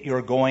that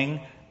you're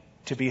going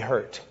to be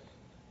hurt.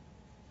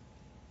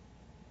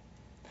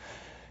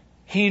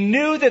 He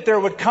knew that there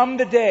would come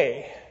the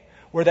day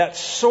where that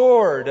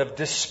sword of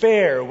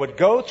despair would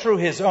go through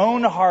his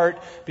own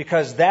heart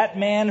because that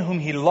man whom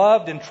he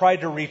loved and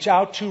tried to reach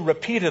out to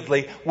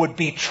repeatedly would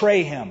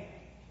betray him.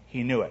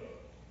 He knew it.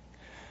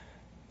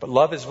 But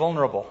love is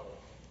vulnerable.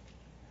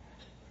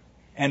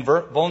 And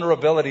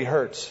vulnerability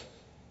hurts.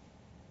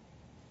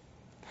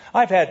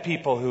 I've had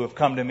people who have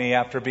come to me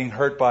after being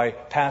hurt by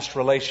past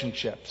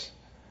relationships.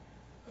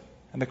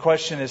 And the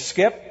question is,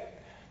 Skip,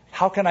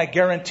 how can I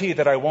guarantee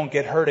that I won't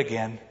get hurt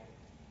again?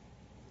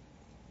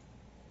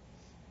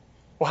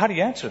 Well, how do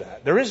you answer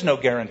that? There is no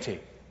guarantee.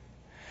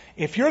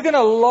 If you're going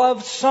to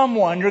love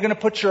someone, you're going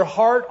to put your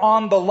heart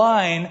on the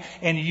line,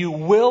 and you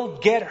will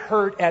get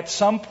hurt at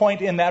some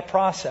point in that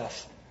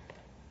process.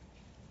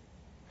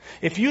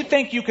 If you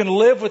think you can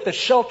live with the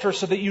shelter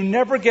so that you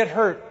never get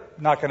hurt,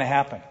 not going to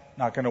happen,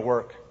 not going to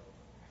work.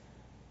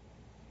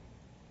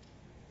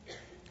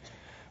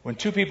 When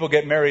two people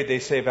get married, they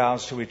say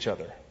vows to each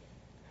other.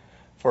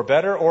 For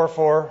better or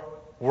for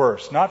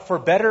worse. Not for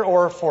better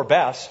or for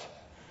best.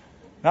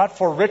 Not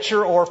for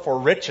richer or for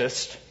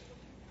richest.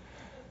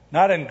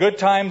 Not in good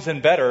times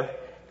and better.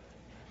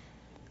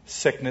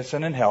 Sickness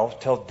and in health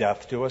till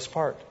death do us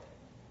part.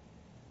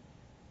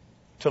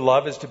 To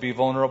love is to be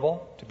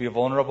vulnerable. To be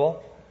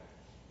vulnerable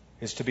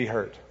is to be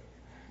hurt.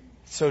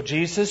 So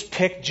Jesus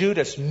picked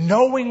Judas,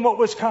 knowing what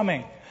was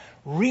coming,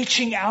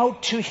 reaching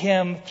out to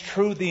him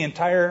through the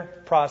entire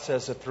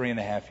process of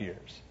 3.5 years.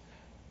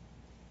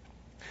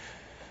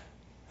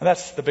 And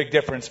that's the big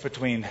difference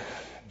between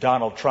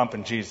Donald Trump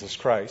and Jesus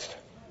Christ.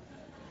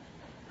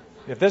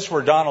 If this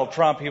were Donald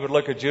Trump, he would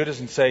look at Judas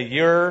and say,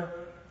 "You're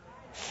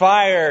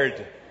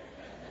fired."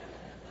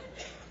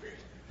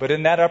 But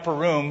in that upper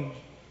room,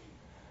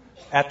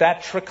 at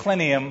that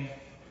triclinium,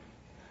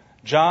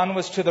 John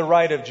was to the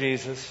right of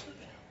Jesus,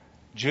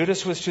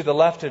 Judas was to the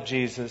left of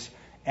Jesus,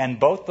 and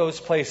both those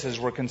places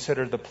were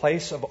considered the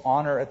place of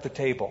honor at the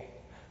table.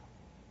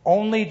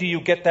 Only do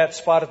you get that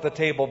spot at the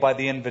table by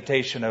the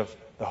invitation of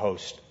the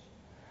host.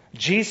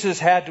 Jesus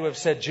had to have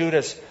said,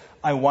 "Judas,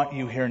 I want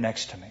you here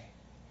next to me."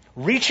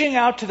 Reaching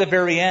out to the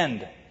very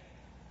end,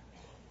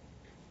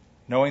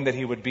 knowing that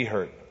he would be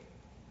hurt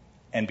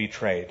and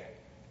betrayed.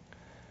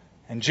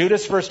 And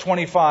Judas, verse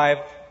 25,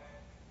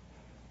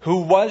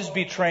 who was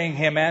betraying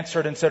him,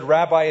 answered and said,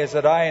 "Rabbi, is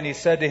it I?" And he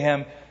said to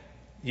him,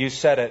 "You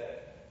said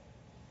it."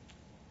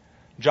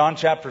 John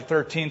chapter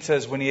 13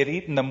 says, when he had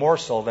eaten the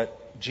morsel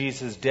that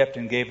Jesus dipped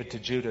and gave it to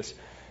Judas,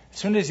 as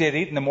soon as he had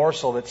eaten the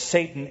morsel, that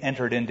Satan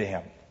entered into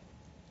him.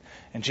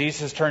 And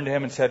Jesus turned to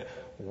him and said,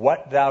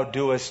 "What thou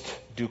doest,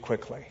 do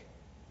quickly."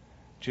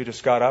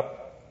 Judas got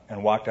up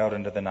and walked out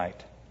into the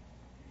night.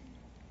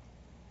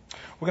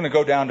 We're going to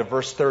go down to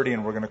verse 30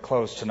 and we're going to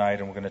close tonight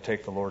and we're going to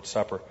take the Lord's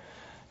Supper,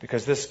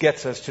 because this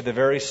gets us to the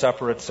very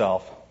supper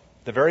itself,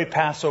 the very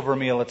Passover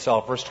meal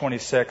itself. Verse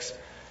 26,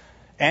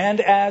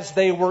 "And as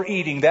they were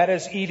eating," that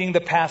is, eating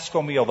the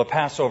Paschal meal, the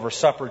Passover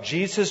supper,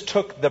 "Jesus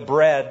took the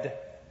bread,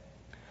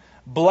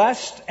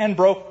 blessed and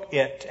broke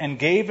it, and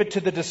gave it to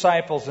the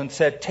disciples and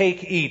said,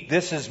 'Take, eat,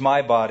 this is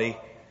my body.'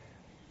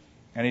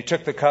 And he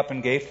took the cup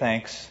and gave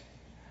thanks.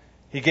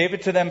 He gave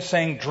it to them,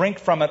 saying, 'Drink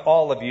from it,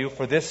 all of you,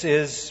 for this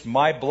is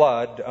my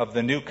blood of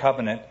the new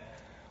covenant,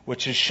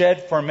 which is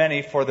shed for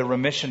many for the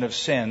remission of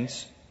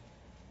sins.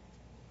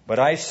 But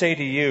I say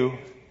to you,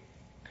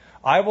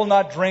 I will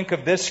not drink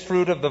of this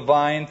fruit of the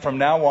vine from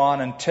now on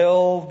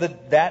until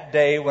that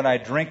day when I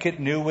drink it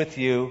new with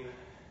you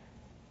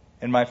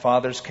in my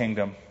Father's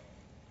kingdom.'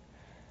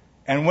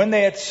 And when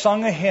they had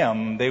sung a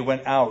hymn, they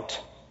went out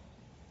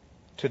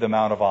to the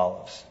Mount of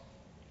Olives."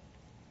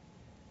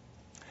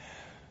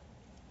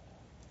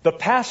 The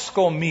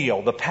Paschal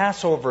meal, the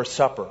Passover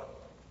supper,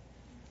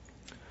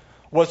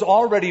 was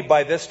already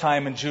by this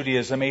time in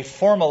Judaism a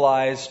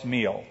formalized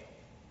meal.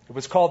 It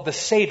was called the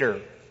Seder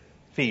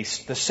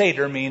feast. The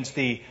Seder means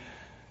the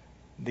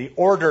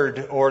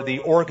ordered or the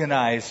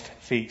organized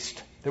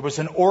feast. There was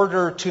an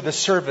order to the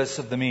service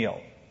of the meal.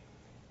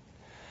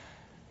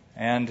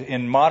 And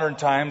in modern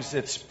times,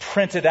 it's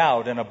printed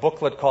out in a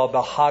booklet called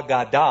the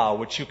Haggadah,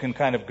 which you can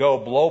kind of go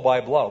blow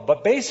by blow.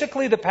 But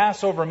basically, the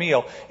Passover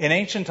meal in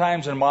ancient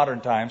times and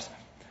modern times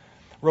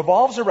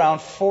revolves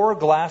around 4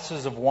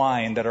 glasses of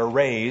wine that are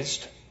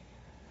raised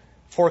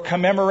for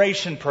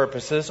commemoration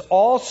purposes,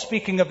 all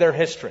speaking of their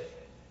history.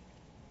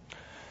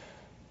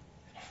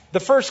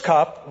 The first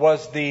cup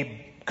was the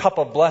cup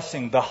of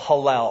blessing, the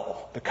Hallel.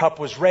 The cup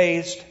was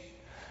raised.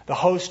 The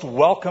host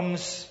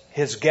welcomes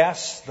his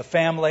guests, the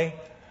family.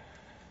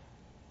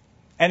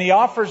 And he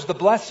offers the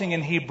blessing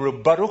in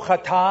Hebrew, "Baruch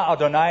atah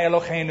Adonai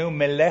Eloheinu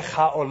melech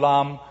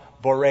haolam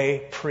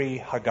borei pri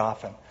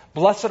hagafen."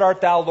 "Blessed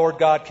art thou, Lord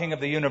God, King of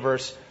the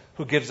universe,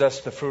 who gives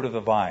us the fruit of the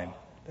vine."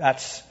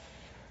 That's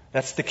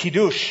the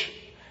Kiddush.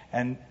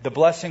 And the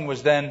blessing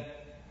was then,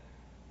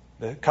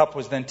 the cup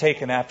was then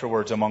taken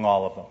afterwards among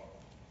all of them.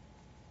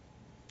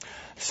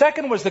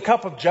 Second was the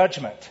cup of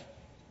judgment.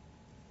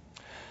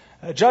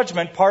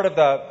 Judgment, part of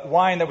the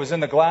wine that was in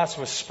the glass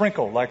was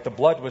sprinkled, like the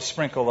blood was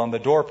sprinkled on the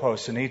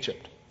doorposts in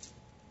Egypt.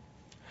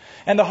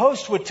 And the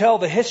host would tell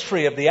the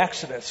history of the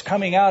Exodus,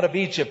 coming out of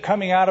Egypt,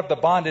 coming out of the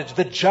bondage,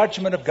 the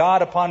judgment of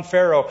God upon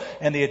Pharaoh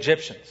and the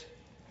Egyptians.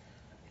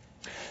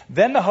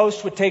 Then the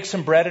host would take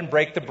some bread and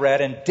break the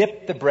bread and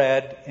dip the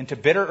bread into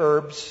bitter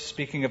herbs,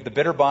 speaking of the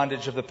bitter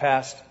bondage of the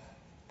past,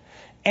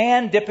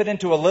 and dip it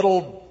into a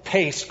little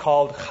paste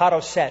called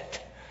charoset,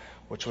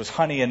 which was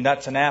honey and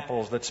nuts and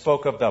apples that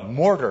spoke of the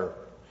mortar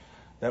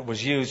that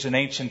was used in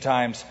ancient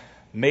times,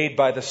 made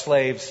by the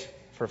slaves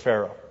for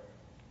Pharaoh.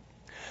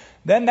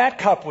 Then that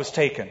cup was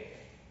taken.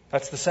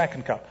 That's the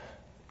second cup.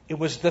 It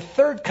was the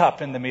third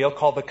cup in the meal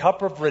called the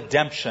cup of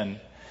redemption.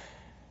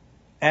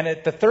 And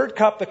at the third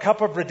cup, the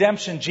cup of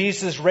redemption,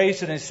 Jesus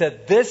raised it and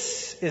said,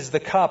 "This is the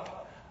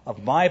cup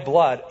of my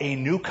blood, a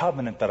new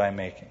covenant that I'm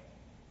making."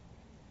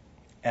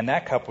 And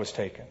that cup was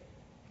taken.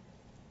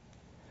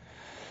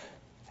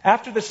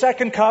 After the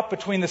second cup,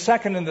 between the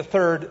second and the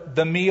third,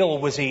 the meal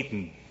was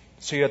eaten.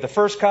 So you had the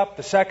first cup,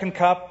 the second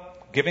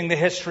cup, giving the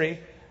history,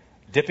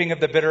 dipping of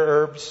the bitter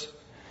herbs.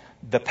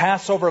 The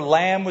Passover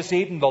lamb was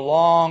eaten, the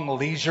long,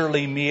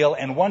 leisurely meal.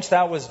 And once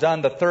that was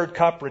done, the third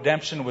cup,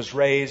 redemption, was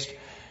raised.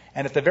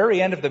 And at the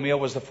very end of the meal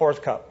was the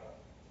fourth cup.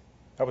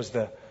 That was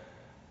the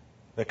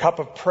cup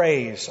of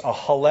praise, a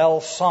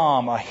Hallel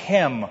psalm, a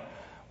hymn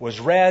was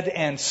read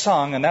and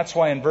sung. And that's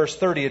why in verse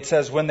 30 it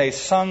says, when they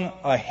sung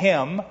a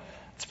hymn,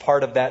 it's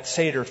part of that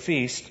Seder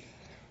feast,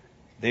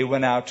 they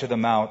went out to the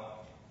Mount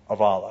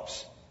of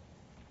Olives.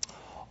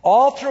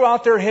 All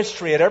throughout their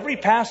history, at every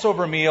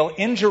Passover meal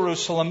in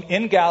Jerusalem,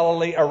 in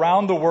Galilee,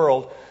 around the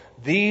world,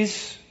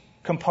 these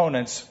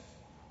components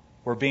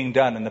were being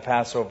done in the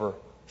Passover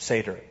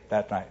Seder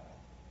that night.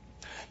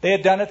 They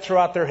had done it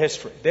throughout their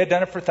history. They had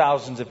done it for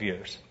thousands of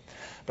years.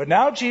 But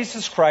now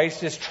Jesus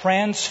Christ is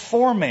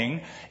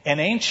transforming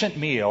an ancient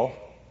meal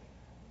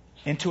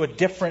into a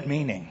different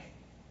meaning.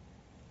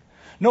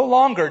 No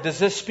longer does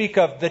this speak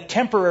of the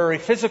temporary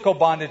physical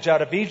bondage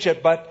out of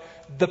Egypt, but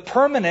the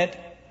permanent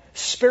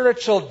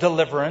spiritual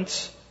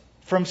deliverance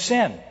from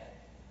sin.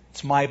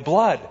 It's my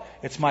blood.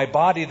 It's my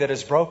body that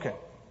is broken.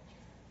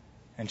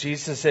 And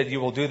Jesus said, you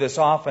will do this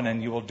often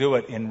and you will do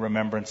it in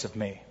remembrance of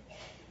me.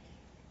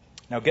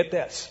 Now get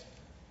this.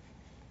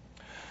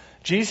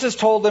 Jesus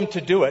told them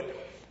to do it.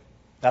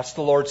 That's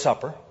the Lord's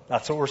Supper.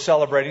 That's what we're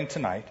celebrating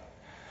tonight.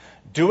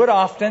 Do it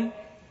often.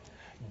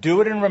 Do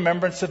it in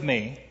remembrance of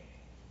me.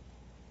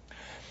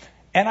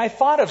 And I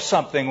thought of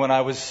something when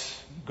I was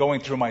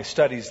going through my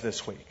studies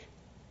this week.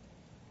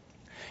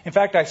 In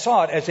fact, I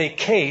saw it as a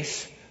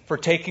case for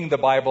taking the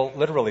Bible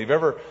literally. Have you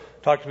ever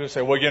talk to people who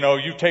say, well,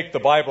 you take the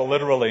Bible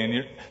literally.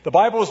 And the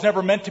Bible was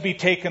never meant to be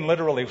taken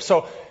literally.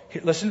 So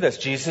listen to this.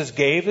 Jesus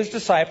gave his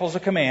disciples a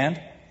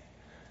command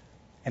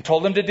and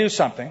told them to do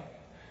something.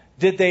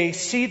 Did they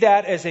see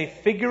that as a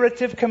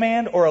figurative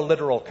command or a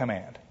literal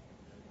command?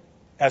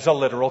 As a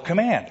literal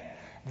command.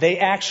 They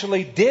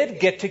actually did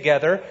get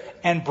together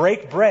and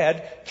break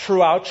bread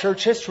throughout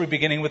church history,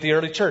 beginning with the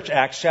early church.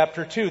 Acts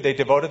chapter 2, they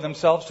devoted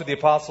themselves to the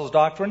apostles'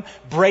 doctrine,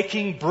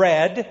 breaking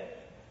bread.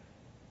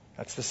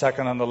 That's the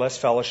second on the list,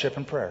 fellowship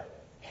and prayer.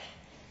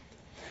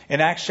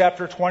 In Acts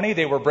chapter 20,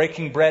 they were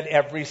breaking bread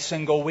every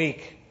single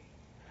week.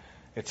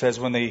 It says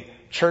when the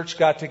church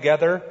got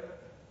together,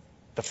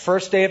 the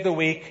first day of the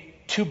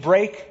week, to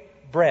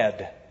break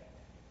bread.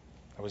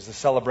 It was the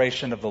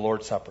celebration of the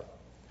Lord's Supper.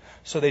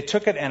 So they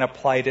took it and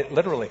applied it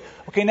literally.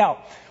 Okay,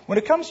 now, when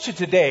it comes to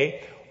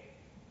today,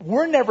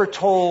 we're never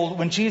told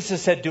when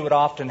Jesus said do it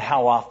often,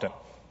 how often.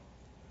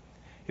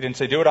 He didn't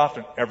say do it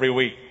often, every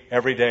week,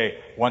 every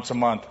day, once a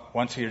month,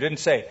 once a year. He didn't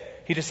say.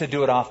 He just said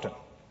do it often.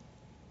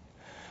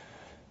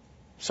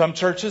 Some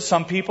churches,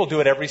 some people do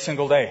it every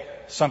single day.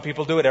 Some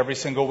people do it every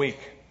single week.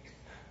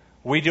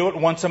 We do it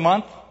once a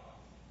month,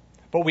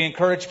 but we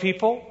encourage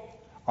people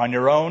on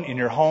your own, in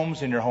your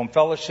homes, in your home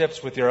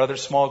fellowships, with your other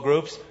small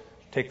groups,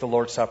 take the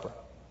Lord's Supper.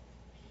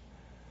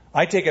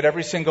 I take it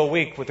every single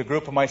week with a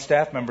group of my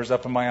staff members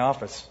up in my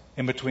office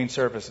in between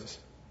services.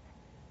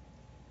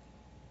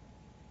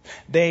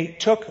 They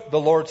took the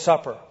Lord's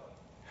Supper,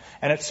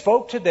 and it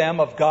spoke to them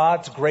of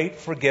God's great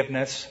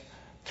forgiveness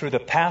through the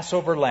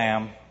Passover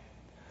lamb,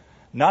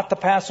 not the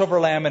Passover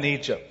lamb in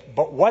Egypt,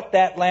 but what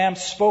that lamb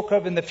spoke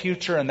of in the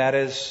future, and that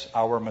is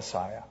our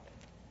Messiah.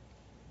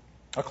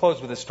 I'll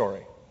close with a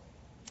story.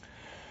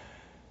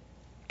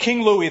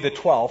 King Louis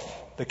XII,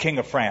 the King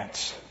of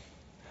France,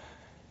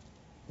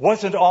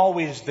 wasn't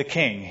always the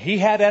king. He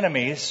had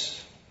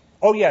enemies.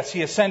 Oh yes,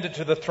 he ascended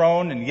to the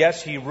throne, and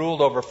yes, he ruled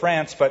over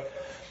France, but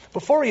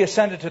before he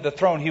ascended to the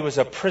throne, he was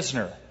a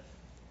prisoner,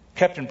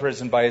 kept in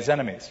prison by his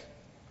enemies.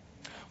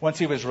 Once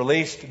he was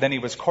released, then he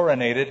was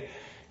coronated.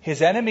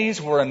 His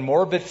enemies were in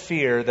morbid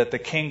fear that the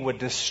king would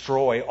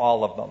destroy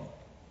all of them.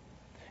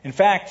 In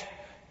fact,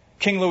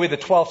 King Louis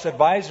XII's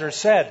advisors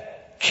said,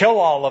 kill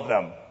all of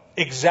them.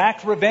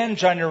 Exact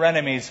revenge on your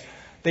enemies.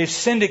 They've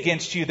sinned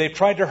against you. They've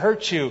tried to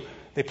hurt you.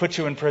 They put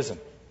you in prison.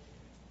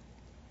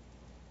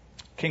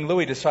 King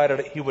Louis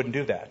decided he wouldn't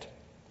do that.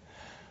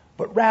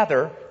 But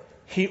rather,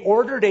 he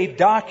ordered a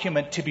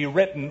document to be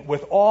written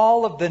with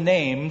all of the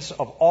names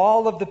of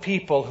all of the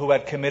people who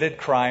had committed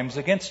crimes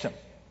against him.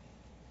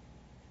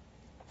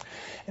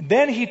 And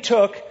then he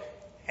took,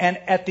 and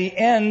at the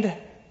end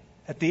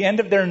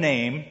of their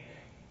name,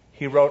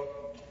 he wrote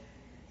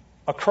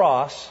a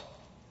cross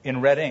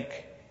in red ink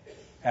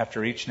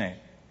after each name.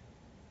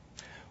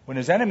 When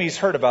his enemies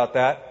heard about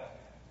that,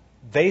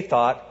 they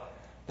thought,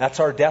 that's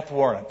our death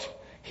warrant.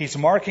 He's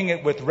marking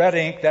it with red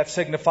ink. That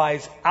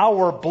signifies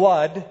our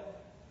blood.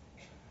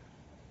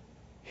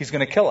 He's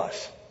going to kill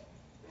us.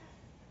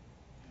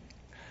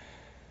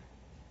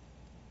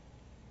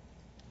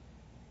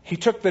 He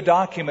took the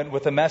document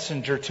with a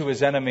messenger to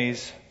his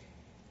enemies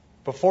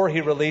before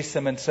he released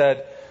them and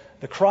said,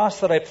 the cross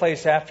that I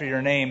place after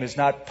your name is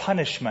not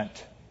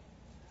punishment,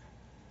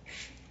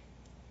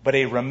 but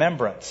a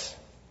remembrance.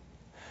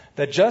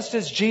 That just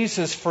as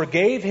Jesus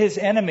forgave his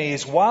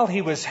enemies while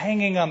he was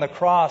hanging on the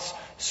cross,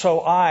 so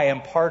I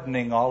am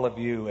pardoning all of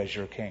you as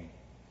your king.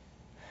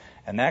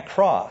 And that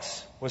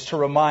cross was to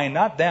remind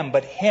not them,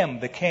 but him,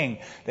 the king,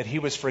 that he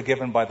was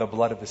forgiven by the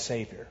blood of the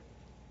Savior.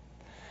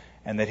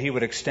 And that he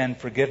would extend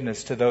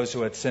forgiveness to those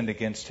who had sinned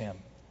against him.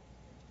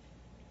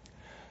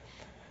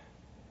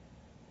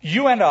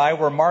 You and I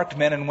were marked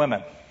men and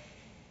women.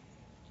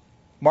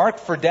 Marked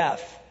for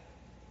death.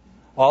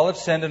 All have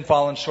sinned and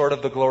fallen short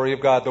of the glory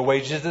of God. The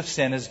wages of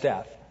sin is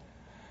death.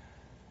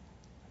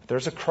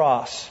 There's a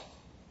cross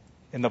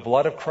in the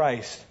blood of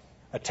Christ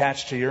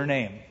attached to your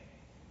name,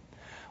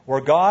 where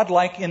God,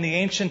 like in the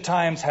ancient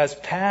times, has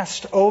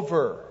passed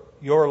over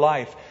your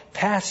life,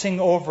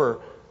 passing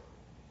over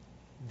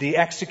the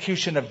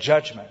execution of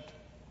judgment,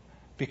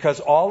 because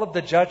all of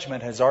the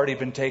judgment has already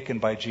been taken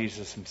by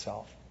Jesus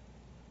himself.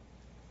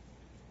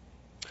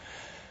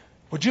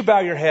 Would you bow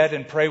your head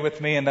and pray with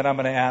me, and then I'm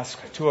going to ask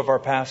two of our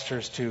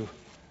pastors to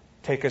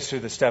take us through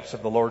the steps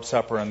of the Lord's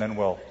Supper, and then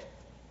we'll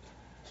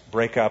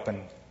break up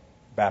and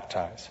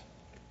baptize.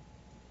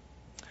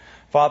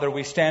 Father,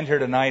 we stand here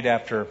tonight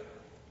after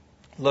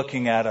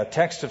looking at a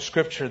text of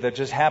Scripture that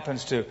just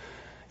happens to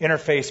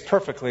interface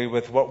perfectly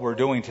with what we're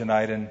doing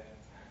tonight and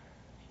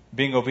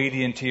being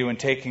obedient to you and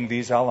taking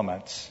these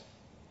elements.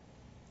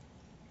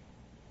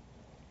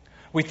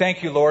 We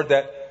thank you, Lord,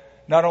 that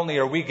not only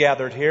are we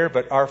gathered here,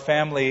 but our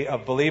family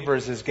of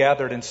believers is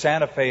gathered in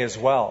Santa Fe as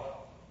well.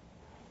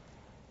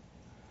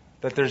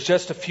 That there's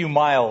just a few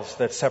miles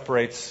that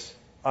separates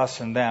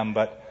us and them,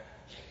 but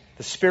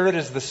the Spirit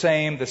is the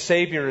same, the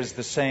Savior is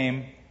the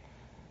same,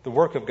 the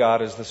work of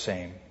God is the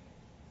same.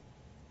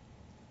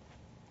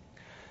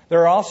 There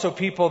are also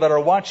people that are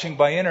watching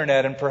by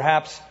internet and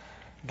perhaps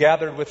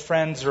gathered with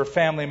friends or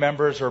family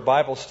members or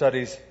Bible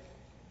studies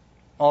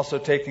also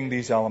taking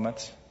these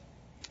elements.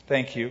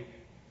 Thank you.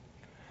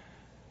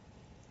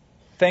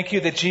 Thank you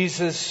that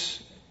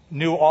Jesus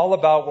knew all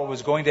about what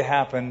was going to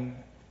happen,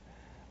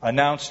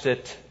 announced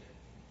it,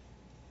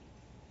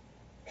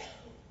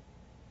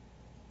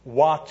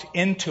 walked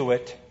into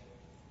it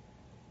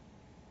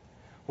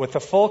with the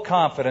full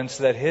confidence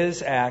that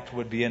His act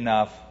would be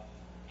enough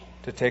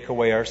to take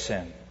away our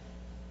sin.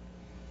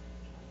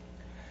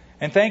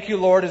 And thank you,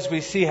 Lord, as we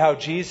see how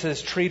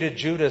Jesus treated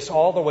Judas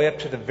all the way up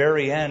to the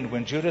very end,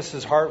 when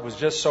Judas's heart was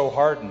just so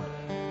hardened,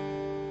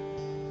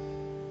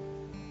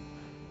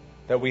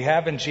 that we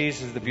have in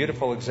Jesus the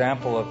beautiful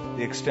example of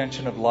the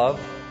extension of love,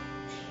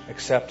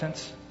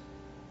 acceptance,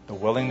 the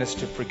willingness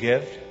to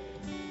forgive,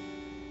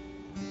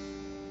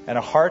 and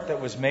a heart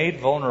that was made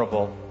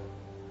vulnerable,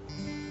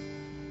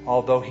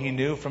 although He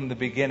knew from the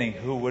beginning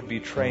who would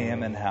betray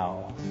Him and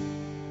how.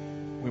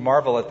 We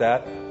marvel at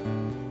that.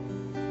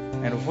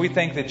 And if we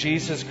think that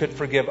Jesus could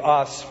forgive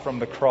us from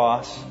the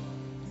cross,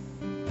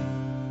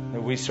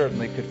 that we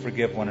certainly could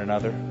forgive one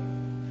another.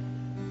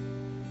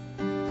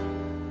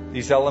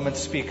 These elements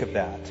speak of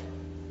that.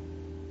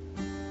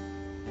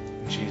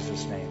 In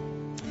Jesus'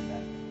 name,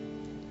 amen.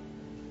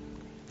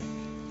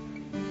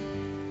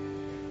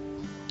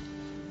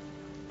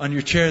 On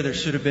your chair there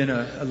should have been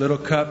a little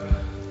cup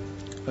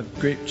of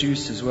grape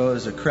juice as well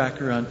as a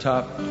cracker on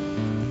top.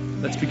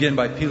 Let's begin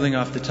by peeling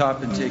off the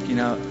top and taking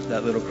out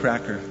that little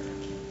cracker.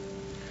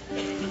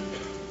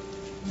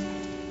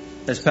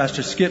 As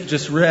Pastor Skip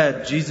just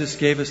read, Jesus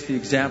gave us the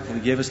example.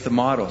 He gave us the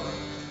model.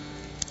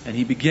 And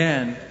He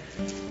began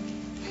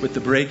with the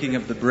breaking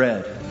of the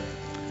bread.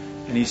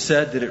 And He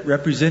said that it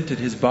represented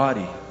His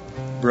body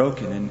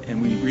broken.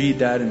 And we read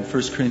that in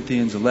 1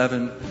 Corinthians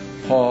 11,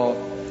 Paul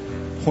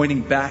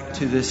pointing back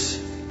to this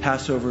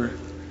Passover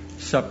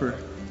supper,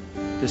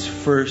 this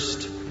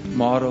first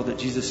model that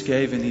Jesus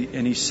gave.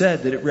 And he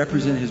said that it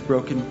represented His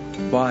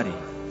broken body.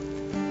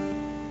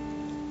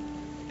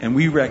 And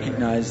we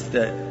recognize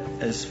that,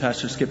 as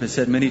Pastor Skip has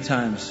said many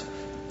times,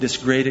 this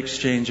great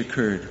exchange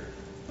occurred.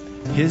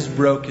 His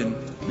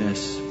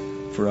brokenness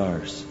for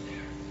ours.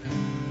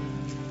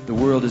 The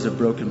world is a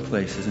broken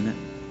place, isn't it?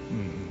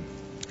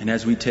 And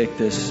as we take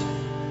this,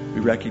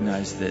 we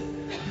recognize that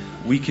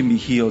we can be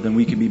healed and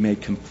we can be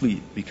made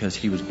complete because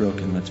He was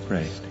broken. Let's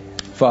pray.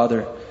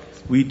 Father,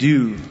 we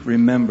do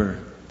remember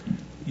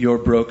Your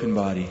broken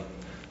body,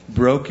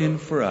 broken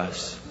for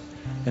us.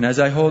 And as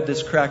I hold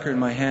this cracker in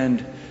my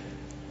hand,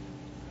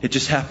 it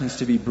just happens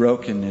to be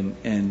broken,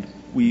 and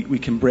we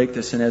can break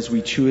this, and as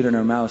we chew it in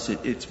our mouths,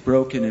 it's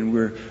broken, and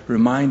we're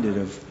reminded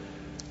of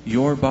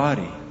Your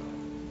body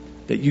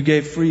that You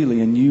gave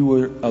freely, and You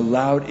were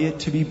allowed it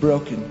to be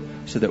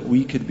broken so that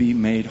we could be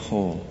made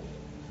whole.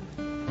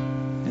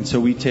 And so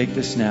we take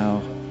this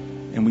now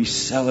and we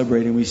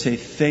celebrate and we say,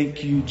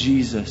 thank You,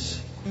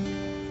 Jesus,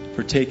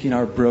 for taking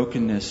our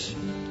brokenness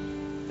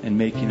and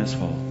making us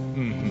whole.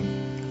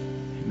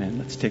 Amen.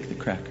 Let's take the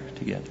cracker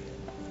together.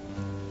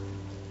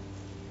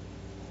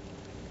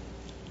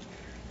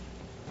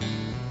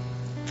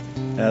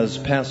 As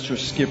Pastor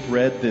Skip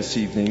read this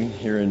evening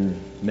here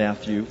in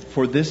Matthew,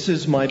 for this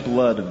is my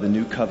blood of the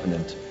new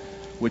covenant,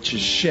 which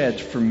is shed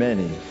for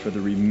many for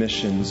the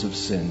remissions of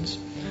sins.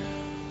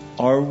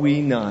 Are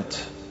we not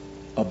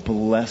a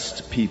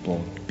blessed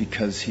people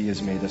because He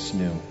has made us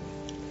new?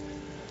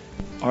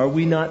 Are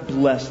we not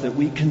blessed that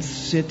we can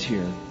sit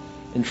here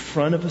in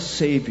front of a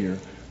Savior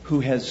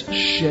who has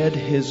shed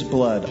His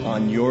blood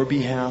on your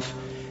behalf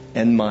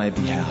and my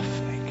behalf?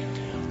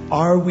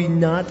 Are we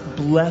not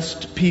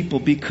blessed people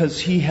because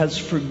He has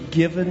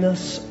forgiven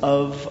us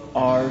of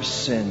our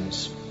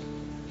sins?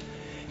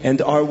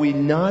 And are we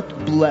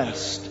not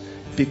blessed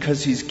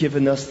because He's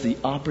given us the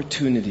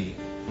opportunity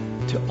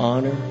to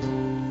honor,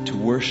 to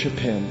worship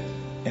Him,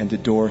 and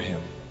adore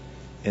Him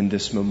in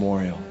this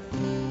memorial?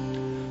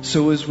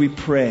 So as we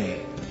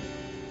pray,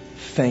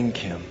 thank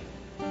Him,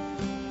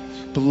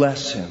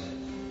 bless Him,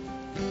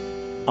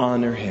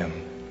 honor Him.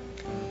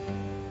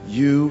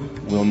 You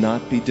will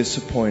not be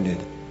disappointed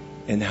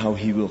in how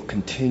He will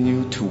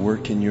continue to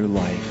work in your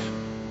life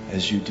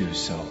as you do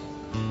so.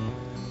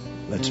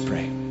 Let's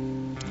pray.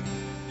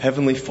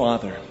 Heavenly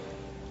Father,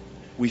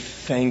 we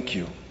thank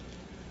You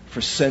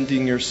for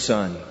sending Your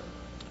Son,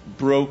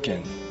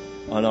 broken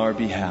on our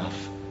behalf,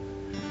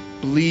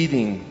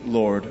 bleeding,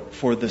 Lord,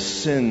 for the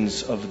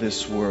sins of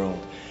this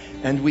world.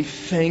 And we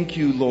thank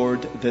You,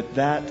 Lord,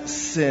 that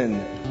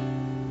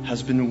sin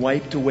has been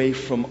wiped away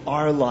from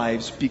our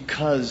lives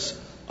because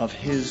of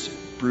His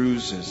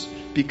bruises,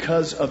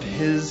 because of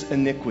His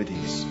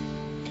iniquities.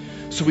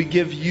 So we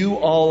give You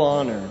all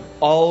honor,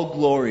 all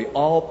glory,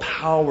 all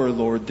power,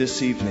 Lord,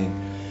 this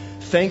evening.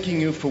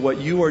 Thanking You for what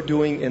You are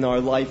doing in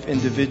our life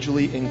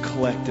individually and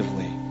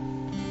collectively.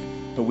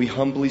 But we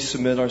humbly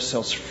submit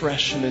ourselves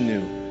fresh and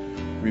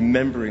anew,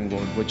 remembering,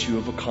 Lord, what You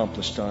have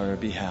accomplished on our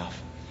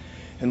behalf.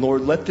 And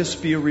Lord, let this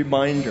be a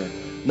reminder,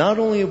 not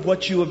only of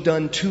what You have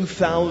done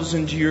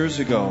 2,000 years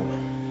ago,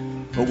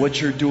 but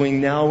what You're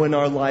doing now in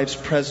our lives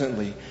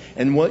presently,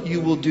 and what You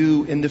will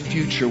do in the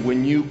future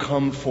when You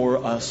come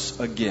for us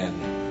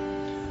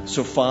again.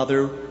 So,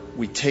 Father,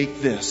 we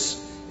take this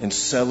in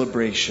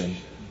celebration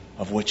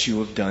of what you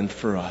have done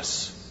for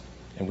us.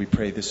 And we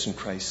pray this in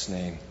Christ's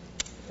name.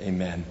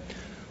 Amen.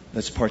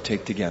 Let's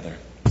partake together.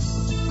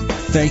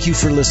 Thank you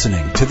for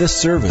listening to this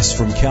service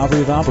from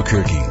Calvary of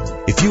Albuquerque.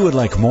 If you would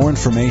like more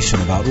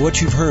information about what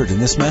you've heard in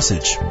this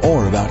message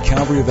or about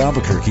Calvary of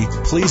Albuquerque,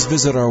 please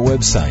visit our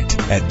website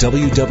at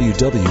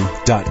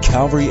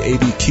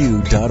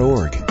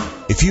www.calvaryabq.org.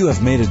 If you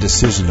have made a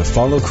decision to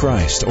follow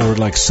Christ or would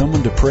like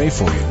someone to pray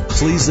for you,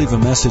 please leave a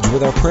message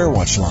with our Prayer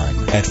Watch line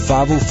at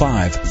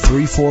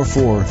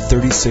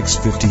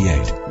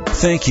 505-344-3658.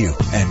 Thank you,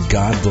 and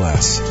God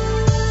bless.